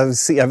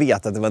 Jag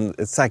vet att det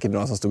var säkert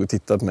någon som stod och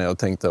tittade på mig och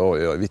tänkte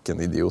oj,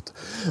 vilken idiot.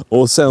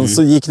 Och sen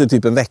så gick det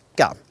typ en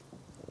vecka.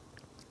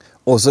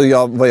 Och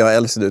så var jag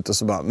äldst ut och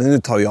så bara, men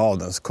nu tar jag av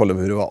den så kollar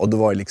vi hur det var. Och då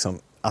var det liksom,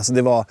 alltså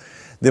det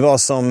var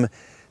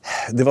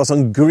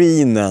som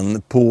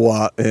greenen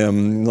på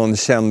någon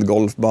känd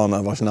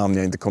golfbana vars namn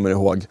jag inte kommer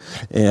ihåg.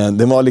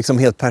 Den var liksom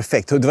helt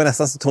perfekt. Det var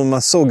nästan så att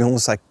man såg hur hon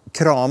så här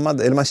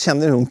kramade, eller man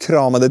kände hur hon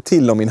kramade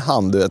till om min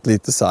hand, du vet,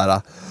 lite så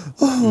här.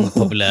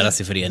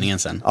 Populärast i föreningen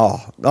sen.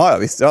 Ja,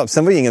 visst. Ja,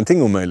 sen var ju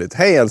ingenting omöjligt.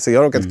 Hej Elsie,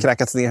 jag har råkat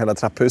kräkats ner hela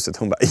trapphuset.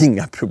 Hon bara,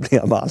 inga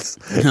problem alls.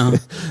 Ja.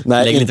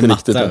 Nej, lägg lite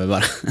matta över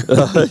bara.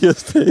 Ja,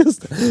 just det.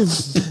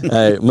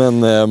 Nej,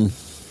 men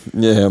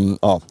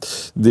ja,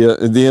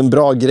 det är en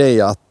bra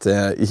grej att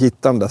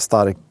hitta de där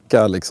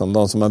starka, liksom,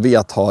 de som man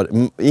vet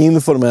har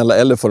informella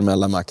eller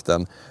formella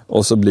makten,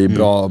 och så blir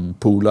bra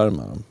polare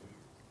med dem.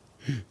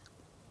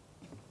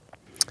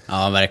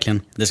 Ja,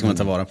 verkligen. Det ska man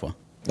ta vara på.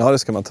 Ja, det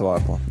ska man ta vara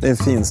på. Det är en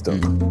fin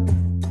stund.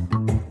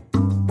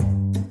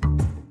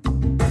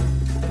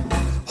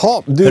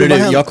 Ha, du,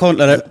 jag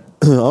kollade...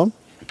 Ja.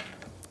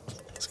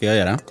 Ska jag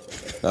göra?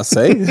 Jag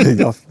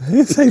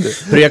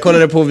säger du. Jag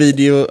kollade på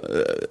video...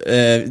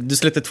 du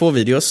släppte 2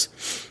 videos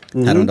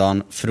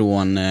häromdagen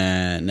från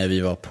när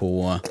vi var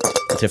på...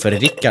 Jag träffade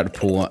Rickard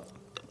på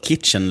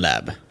Kitchen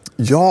Lab.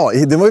 Ja,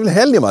 det var väl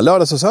helgen, va?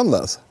 Lördags och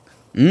söndags.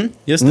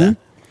 Just det.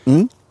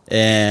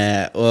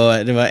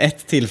 Och det var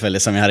ett tillfälle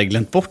som jag hade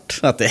glömt bort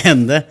att det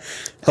hände.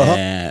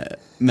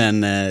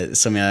 Men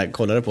som jag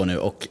kollade på nu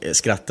och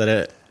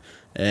skrattade.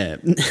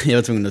 Jag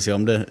var tvungen att se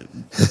om det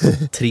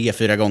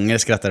 3-4 gånger,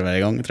 skrattade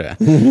varje gång tror jag.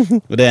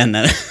 Och det är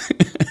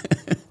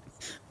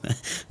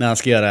när han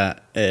ska göra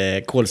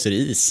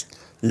kolsyreis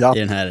i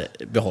den här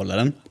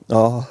behållaren.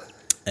 Ja.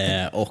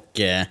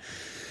 Och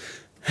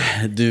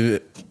du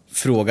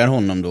frågar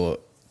honom då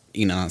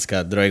innan han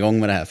ska dra igång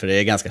med det här, för det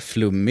är ganska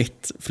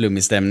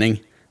flummig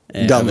stämning.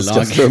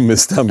 Ganska flummig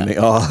stämning,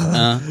 ja.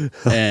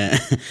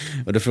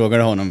 Och då frågar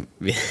du honom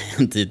vid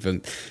en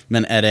tidpunkt,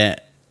 men är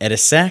det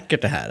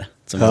säkert det här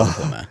som du håller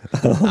på med?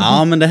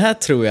 Ja, men det här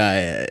tror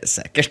jag är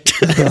säkert,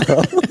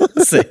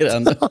 säger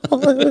han.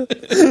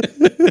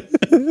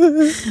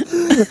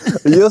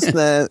 Just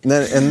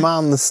när en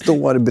man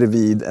står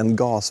bredvid en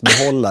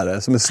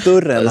gasbehållare som är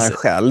större än han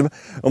själv,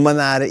 och man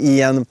är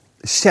i en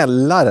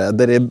källare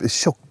där det är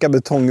tjocka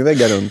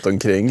betongväggar runt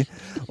omkring,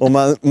 och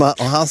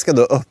han ska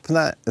då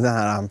öppna den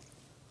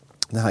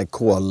här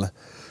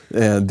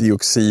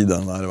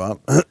koldioxiden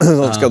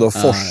som ska då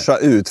forsa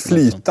ut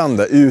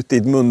flytande ut i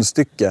ett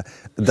munstycke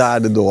där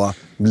det då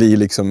blir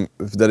liksom,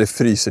 där det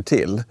fryser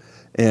till.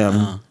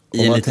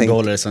 I en liten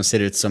behållare som ser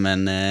ut som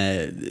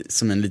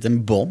en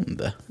liten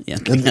bomb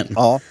egentligen.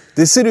 Ja,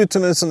 det ser ut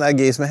som en sån där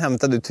grej som är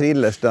hämtad ur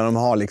thrillers där de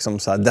har liksom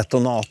så här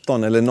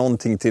detonatorn eller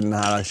någonting till den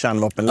här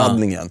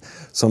kärnvapenladdningen.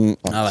 Ja,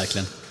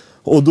 verkligen.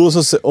 Och då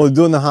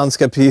när han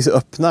ska precis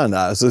öppna den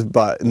där så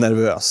bara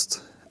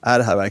nervöst. Är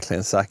det här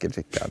verkligen säkert,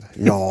 Rickard?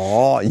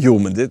 Ja,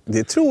 men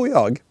det tror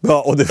jag.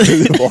 Ja, och det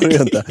var det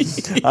ju inte.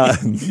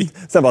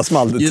 Sen bara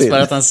small det till. Just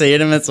bara att han säger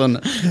det med en sån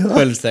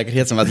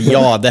självsäkerhet som att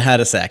det här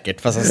är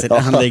säkert. Fast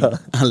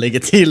han lägger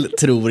till,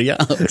 tror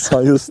jag också.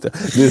 Ja, just det.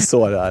 Det är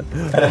så det är.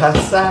 Är det här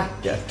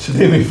säkert?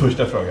 Det är min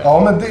första fråga.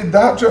 Ja, men det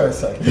här tror jag är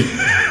säkert.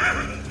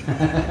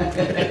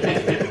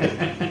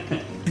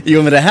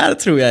 Jo, men det här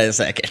tror jag är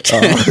säkert.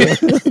 Ja.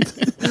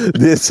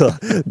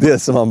 Det är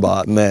som man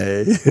bara,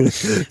 nej,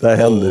 det här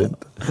händer inte.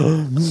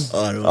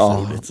 Ja, det var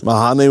så roligt. Men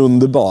han är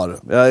underbar.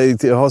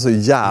 Jag har så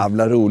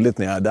jävla roligt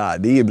när jag är där.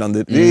 Det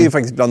är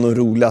faktiskt bland de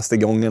roligaste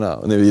gångerna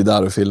när vi är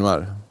där och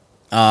filmar.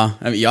 Ja,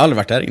 jag har aldrig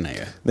varit där innan ju.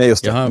 Nej,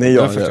 just det.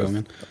 Jag var första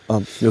gången.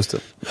 Ja, just det.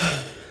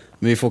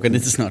 Men vi får åka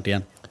dit snart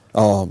igen.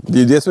 Ja,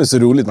 det är det som är så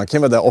roligt. Man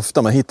kan vara där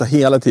ofta, man hittar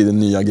hela tiden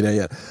nya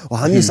grejer. Och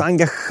han är ju så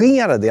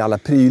engagerad i alla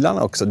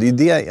prylarna också. Det är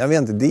det, jag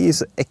vet inte, det är ju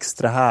så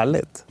extra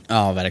härligt.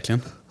 Ja,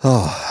 verkligen.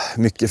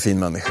 Mycket fin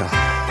människa.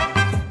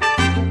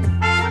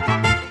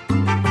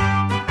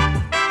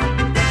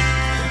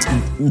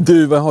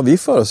 Du, vad har vi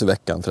för oss i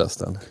veckan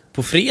förresten?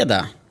 På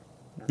fredag?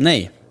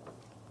 Nej,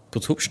 på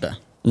torsdag,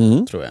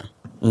 tror jag.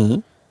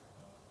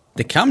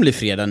 Det kan bli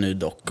fredag nu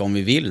dock, om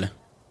vi vill.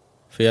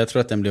 För jag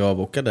tror att den blev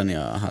avbokad den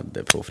jag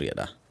hade på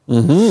fredag.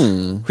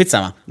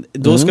 Skitsamma.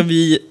 Då ska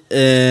vi...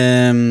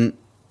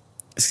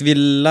 ska vi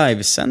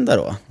livesända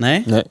då?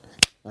 Nej.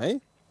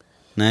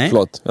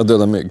 Förlåt, jag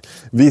dödar mygg.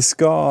 Vi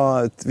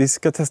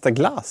ska testa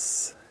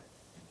glass.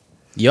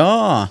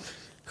 Ja,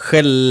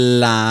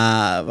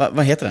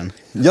 vad heter den?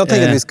 Jag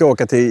tänker att vi ska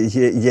åka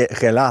till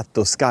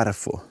Gelato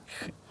Scarfo.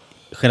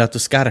 Gelato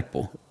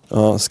Scarpo.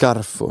 Ja,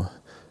 Scarfo.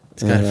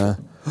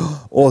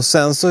 Och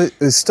sen så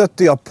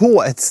stötte jag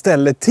på ett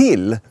ställe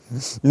till.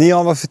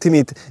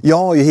 Jag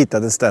har ju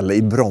hittat ett ställe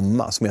i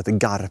Bromma som heter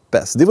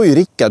Garpes. Det var ju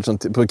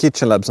Rickard på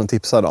Kitchen Lab som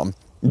tipsade om.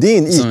 Det är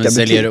en ICA-butik. Som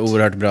säljer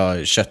oerhört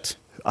bra kött.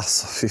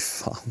 Alltså fy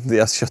fan,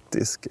 deras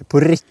köttdisk. På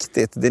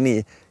riktigt, den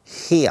är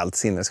helt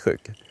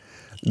sinnessjuk.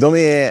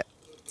 Det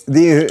är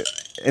ju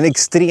en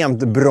extremt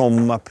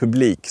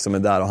Bromma-publik som är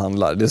där och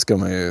handlar. Det ska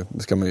man ju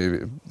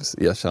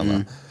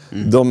erkänna.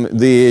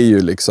 Det är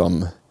ju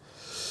liksom...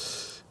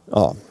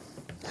 Ja,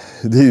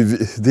 det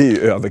är ju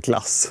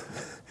överklass.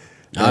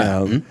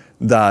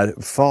 Där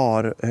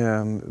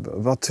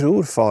vad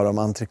tror far om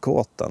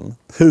entrecoten?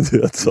 Du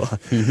vet så.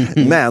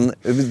 Men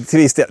till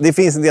viss del, det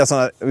finns en del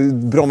sådana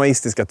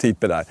brommaistiska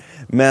typer där.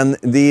 Men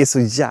det är så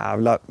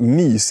jävla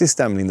mysig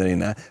stämning där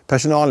inne.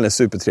 Personalen är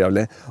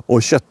supertrevlig.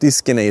 Och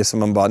köttdisken är ju som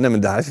man bara, nej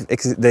men det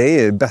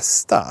är det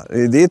bästa.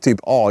 Det är typ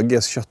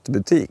AGs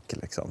köttbutik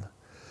liksom.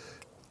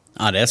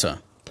 Ja, det är så.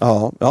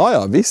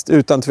 Ja, visst,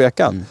 utan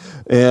tvekan.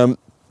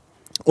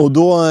 Och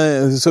då,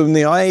 så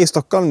när jag är i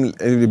Stockholm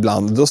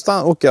ibland, då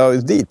åker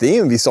jag dit. Det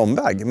är en viss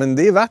omväg, men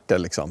det är värt det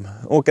liksom.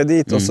 Åka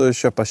dit och så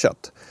köpa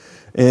kött.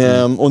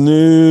 Och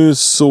nu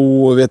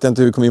så vet jag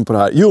inte hur vi kom in på det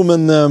här. Jo,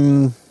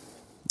 men...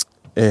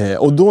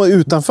 och då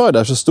utanför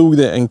där så stod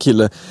det en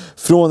kille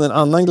från en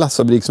annan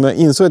glassfabrik som jag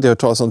insåg att jag hört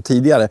talas om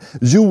tidigare.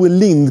 Joel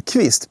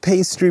Lindqvist,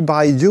 Pastry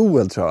by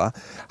Joel tror jag.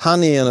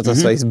 Han är en av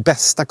Sveriges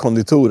bästa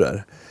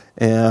konditorer.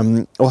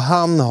 Och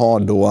han har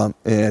då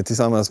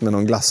tillsammans med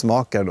någon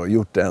glassmakare då,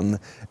 gjort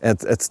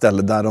ett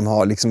ställe där de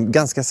har liksom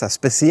ganska så här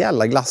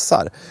speciella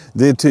glassar.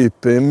 Det är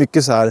typ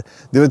mycket så här,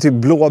 det är typ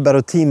blåbär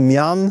och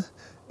timjan.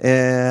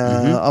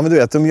 Ja men du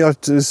vet, de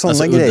gör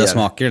sådana grejer. Udda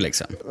smaker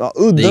liksom. Ja,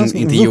 udda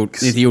inte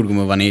jordgubb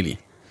och vanilj.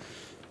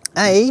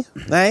 Nej,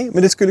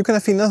 men det skulle kunna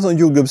finnas en sån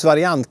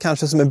jordgubbsvariant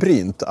kanske som är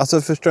brynt.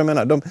 Alltså förstår du vad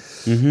jag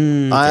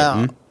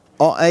menar?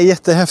 Ja,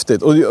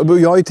 jättehäftigt. Och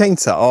jag har ju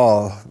tänkt så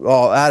här,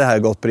 är det här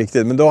gott på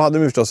riktigt? Men då hade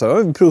de förstås så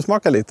här,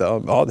 provsmaka lite.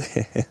 Ja,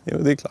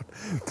 det är klart.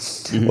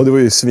 Och det var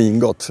ju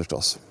svingott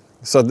förstås.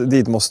 Så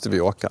dit måste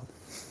vi åka.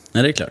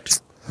 Nej, det är klart.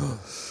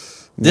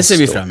 Det ser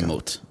vi fram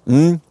emot.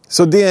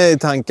 Så det är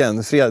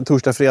tanken,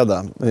 torsdag,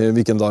 fredag,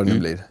 vilken dag det nu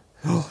blir.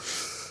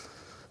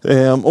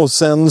 Och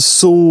sen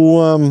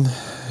så,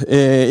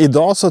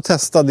 idag så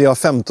testade jag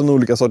 15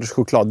 olika sorters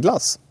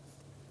chokladglass.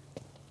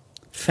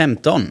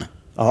 15?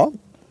 Ja.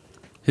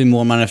 Hur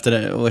mår man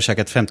efter att ha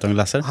käkat 15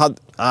 glassar?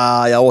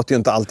 Jag åt ju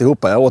inte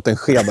alltihopa. Jag åt en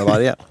sked av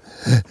varje.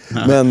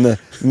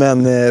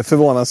 men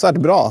förvånansvärt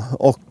bra.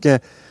 Och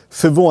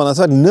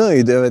förvånansvärt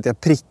nöjd över att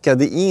jag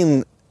prickade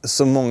in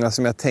så många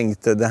som jag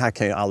tänkte, det här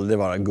kan ju aldrig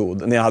vara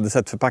god. När jag hade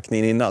sett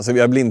förpackningen innan. Så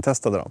jag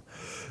blindtestade dem.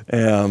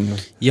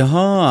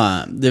 Jaha,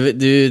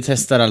 du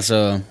testar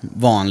alltså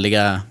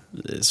vanliga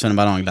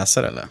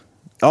svennebananglassar eller?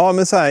 Ja,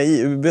 men så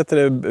här, vet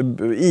du,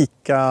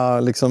 Ica,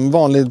 liksom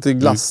vanligt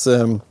glass...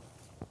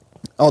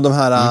 Ja, de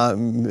här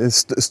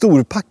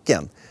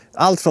storpacken.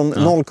 Allt från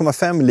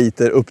 0,5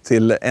 liter upp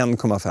till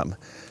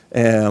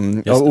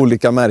 1,5. Av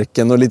olika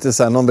märken och lite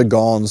så här, någon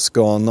vegansk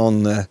och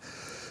någon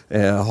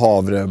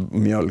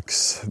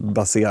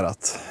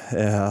havremjölksbaserat.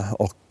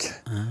 Och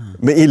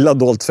med illa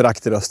dolt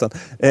förakt i rösten.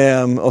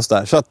 Och så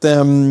där. Så att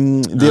det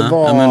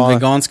var... Ja, men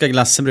veganska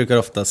glassar brukar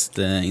oftast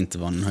inte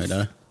vara en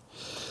höjdare.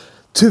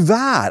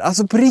 Tyvärr,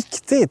 alltså på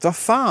riktigt, vad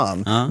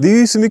fan. Ja. Det är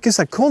ju så mycket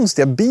så här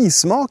konstiga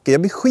bismaker,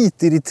 jag blir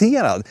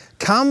skitirriterad.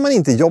 Kan man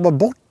inte jobba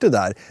bort det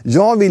där?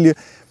 Jag vill ju,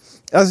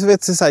 alltså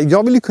vet du, så här,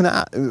 jag vill ju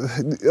kunna,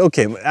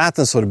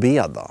 äta en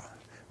sorbet då.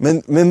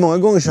 Men många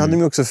gånger så hade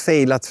de också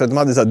failat för att de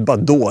hade så här, bara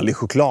dålig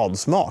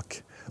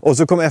chokladsmak. Och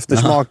så kom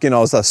eftersmaken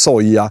av så här,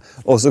 soja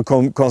och så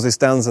kom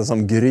konsistensen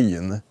som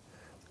gryn.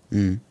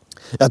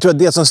 Jag tror att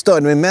det som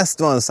störde mig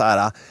mest var en så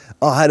här,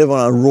 här är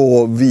våran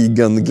raw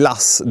vegan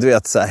glass, du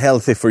vet så här,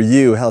 healthy for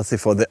you, healthy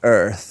for the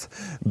earth,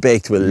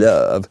 baked with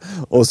love.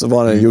 Och så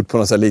var den gjort på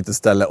något så här litet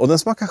ställe och den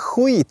smakade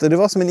skit och det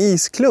var som en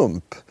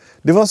isklump.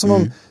 Det var som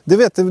om, du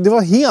vet, den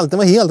var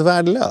helt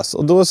värdelös.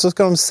 Och då så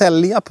ska de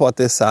sälja på att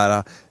det är så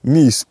här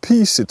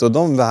myspysigt och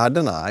de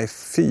värdena, nej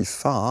fy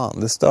fan,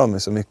 det stör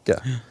mig så mycket.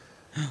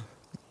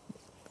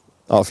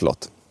 Ja,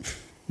 förlåt.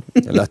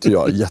 Jag lät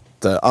ju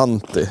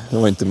jätteanti. Det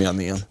var inte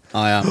meningen.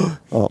 Ja.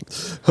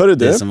 Hörru du.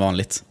 Det är som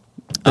vanligt.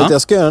 Vet du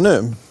jag ska göra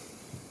nu?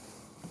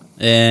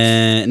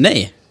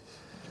 Nej.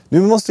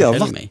 Nu måste jag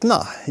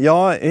vattna.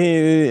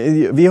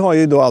 Vi har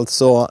ju då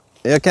alltså...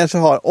 Jag kanske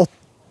har 8...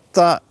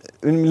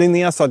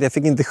 Linnea sa att jag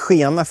fick inte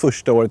skena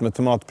första året med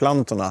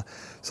tomatplantorna.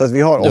 Så att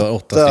vi har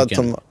 8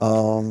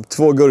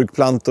 2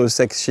 gurkplantor,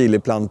 6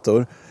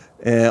 chiliplantor.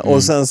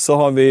 Och sen så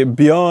har vi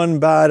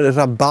björnbär,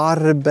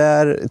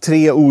 rabarber,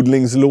 3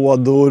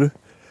 odlingslådor.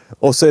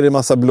 Och så är det en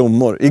massa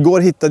blommor.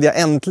 Igår hittade jag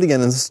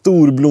äntligen en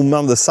stor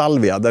blommande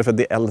salvia. Därför att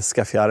jag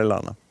älskar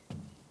fjärilarna.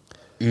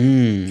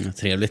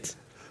 Trevligt.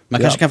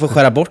 Man kanske kan få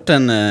skära bort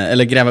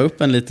eller gräva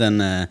upp en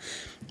liten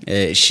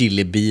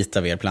chilibit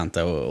av er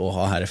planta och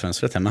ha här i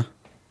fönstret hemma.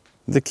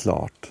 Det är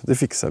klart, det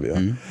fixar vi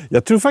ju.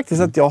 Jag tror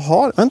faktiskt att jag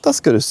har... Vänta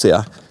ska du se.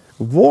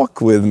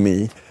 Walk with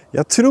me.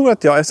 Jag tror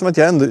att eftersom att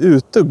jag ändå är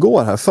ute och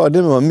går här,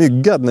 fördelen med att vara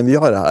myggad när vi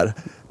gör det här.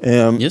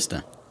 Just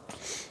det.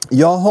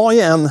 Jag har ju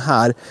en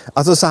här,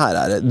 alltså så här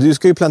är det. Du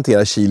ska ju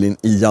plantera chilin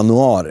i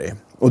januari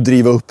och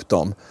driva upp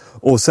dem.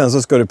 Och sen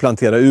så ska du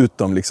plantera ut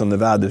dem liksom när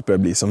vädret börjar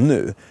bli som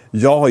nu.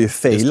 Jag har ju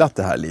failat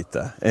det här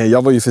lite.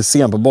 Jag var ju för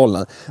sen på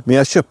bollen. Men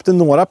jag köpte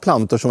några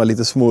plantor som var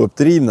lite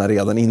småuppdrivna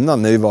redan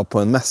innan när vi var på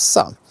en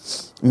mässa.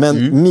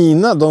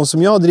 Men de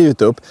som jag har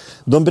drivit upp,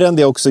 de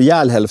brände jag också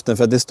ihjäl hälften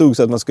för att det stod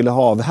så att man skulle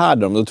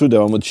avhärda dem. Då trodde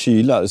jag var mot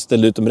kyla.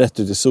 Ställde ut dem rätt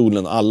ut i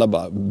solen och alla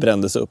bara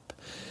brändes upp.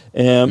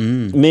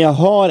 Men jag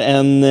har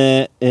en,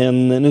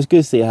 nu ska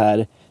vi se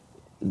här.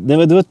 Det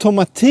var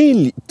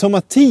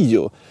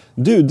tomatillo.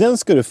 Du, den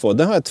ska du få.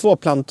 Den har jag 2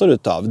 plantor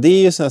utav. Det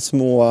är ju såna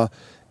små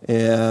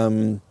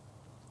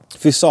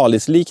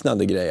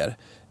fysalis-liknande grejer.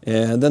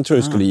 Den tror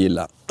jag skulle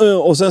gilla.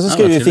 Och sen så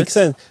ska vi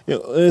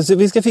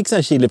fixa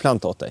en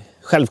chiliplanta åt dig.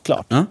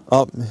 Självklart.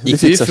 Ja,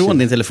 gick du ifrån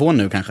din telefon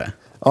nu kanske?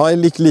 Ja,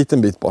 en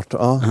liten bit bort.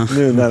 Ja,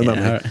 nu närmar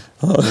mig.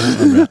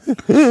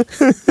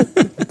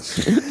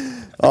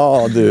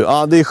 Ja, du.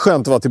 Ja, det är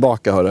skönt att vara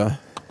tillbaka, hörru.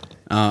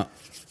 Ja.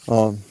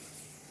 Ja.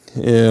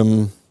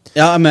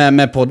 Ja,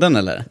 med podden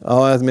eller?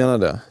 Ja, jag menar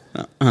det.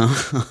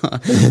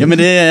 Ja, men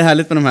det är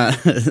härligt med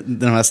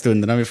de här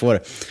stunderna vi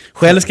får.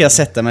 Själv ska jag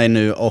sätta mig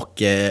nu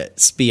och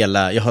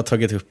spela. Jag har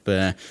tagit upp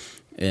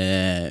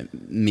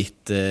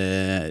mitt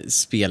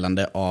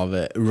spelande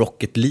av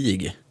Rocket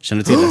League.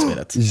 Känner du till det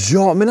spelet?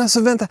 Ja, men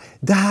alltså vänta.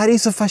 Det här är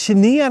så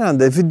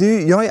fascinerande. För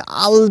jag har ju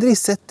aldrig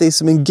sett dig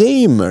som en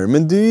gamer.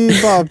 Men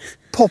du bara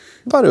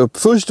poppar upp.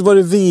 Först var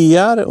det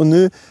VR och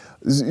nu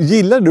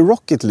gillar du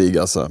Rocket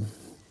League alltså?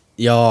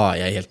 Ja,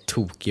 jag är helt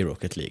tokig i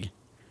Rocket League.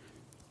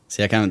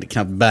 Så jag kan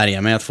knappt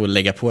bärga mig att få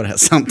lägga på det här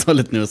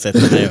samtalet nu och sätta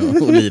mig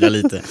och lira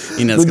lite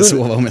innan jag ska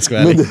sova, om jag ska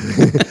vara ärlig.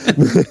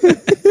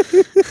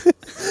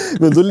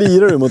 Men då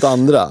lirar du mot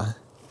andra.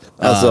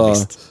 Alltså, ja,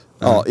 visst.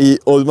 Ja.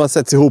 Och man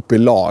sätts ihop i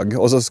lag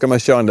och så ska man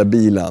köra den där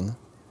bilen.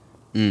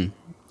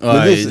 Och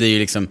det är ju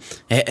liksom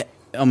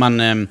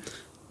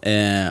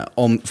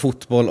om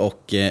fotboll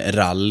och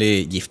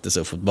rally gifter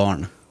sig och fått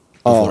barn.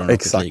 Ja,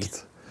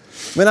 exakt.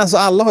 Men alltså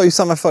alla har ju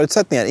samma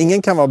förutsättningar.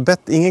 Ingen kan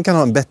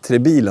ha en bättre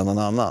bil än någon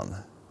annan.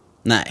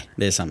 Nej,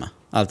 det är samma.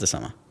 Allt är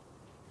samma.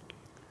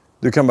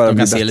 Du kan bara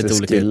bli se bättre lite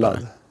olika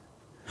skillad.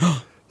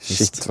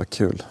 Shit, vad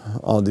kul.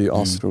 Ja, det är ju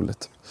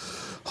asroligt.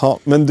 Ja,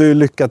 men du,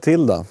 lycka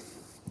till då.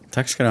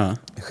 Tack ska du ha.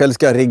 Själv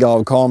ska jag rigga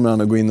av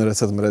kameran och gå in och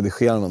sätta mig och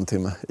redigera någon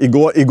timme.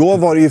 Igår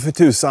var det ju för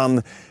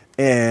tusan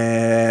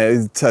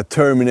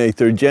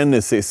Terminator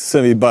Genesis. Så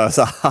vi bara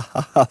så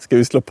ska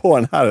vi slå på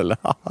den här eller?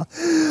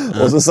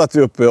 Och så satt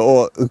vi uppe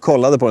och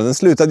kollade på den. Den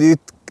slutade ju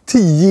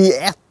 10-1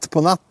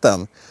 på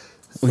natten.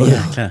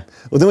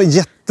 Och det var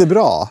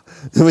jättebra.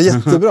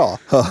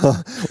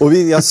 Och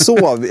jag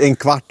sov en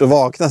kvart och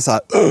vaknade så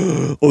här.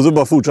 Och så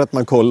bara fortsatte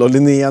man kolla. Och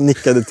Linnea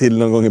nickade till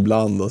någon gång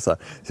ibland. Och så här.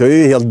 Jag är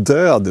ju helt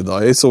död idag. Jag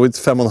har ju sovit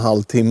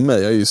 5,5 timme.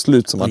 Jag är ju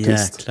slut som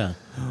artist. Jäklar.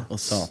 Och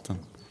satan.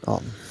 Ja.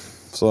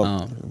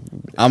 Så.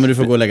 Ja, men du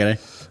får gå och lägga dig.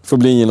 Får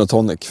bli gin och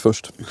tonic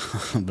först.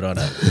 Bra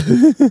där.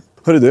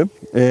 Hörru du,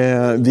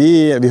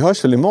 vi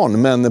hörs väl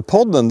imorgon, men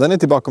podden den är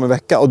tillbaka om en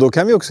vecka och då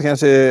kan vi också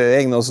kanske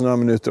ägna oss några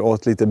minuter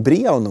åt lite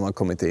brev om de har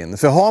kommit in.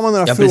 För har man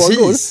några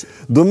frågor,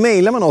 då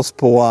mejlar man oss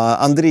på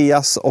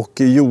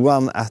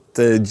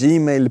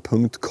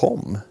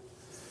andreasochjohan@gmail.com.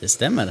 Det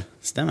stämmer.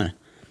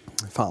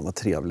 Fan vad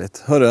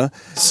trevligt. Hörru,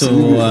 så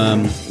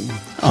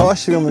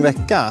hörs vi om en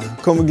vecka.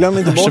 Glöm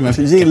inte bort,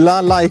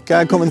 gilla,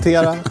 likea,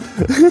 kommentera.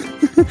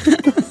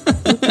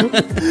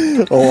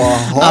 Och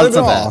ha det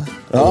bra.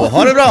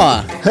 Ha det bra.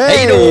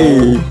 Hej då!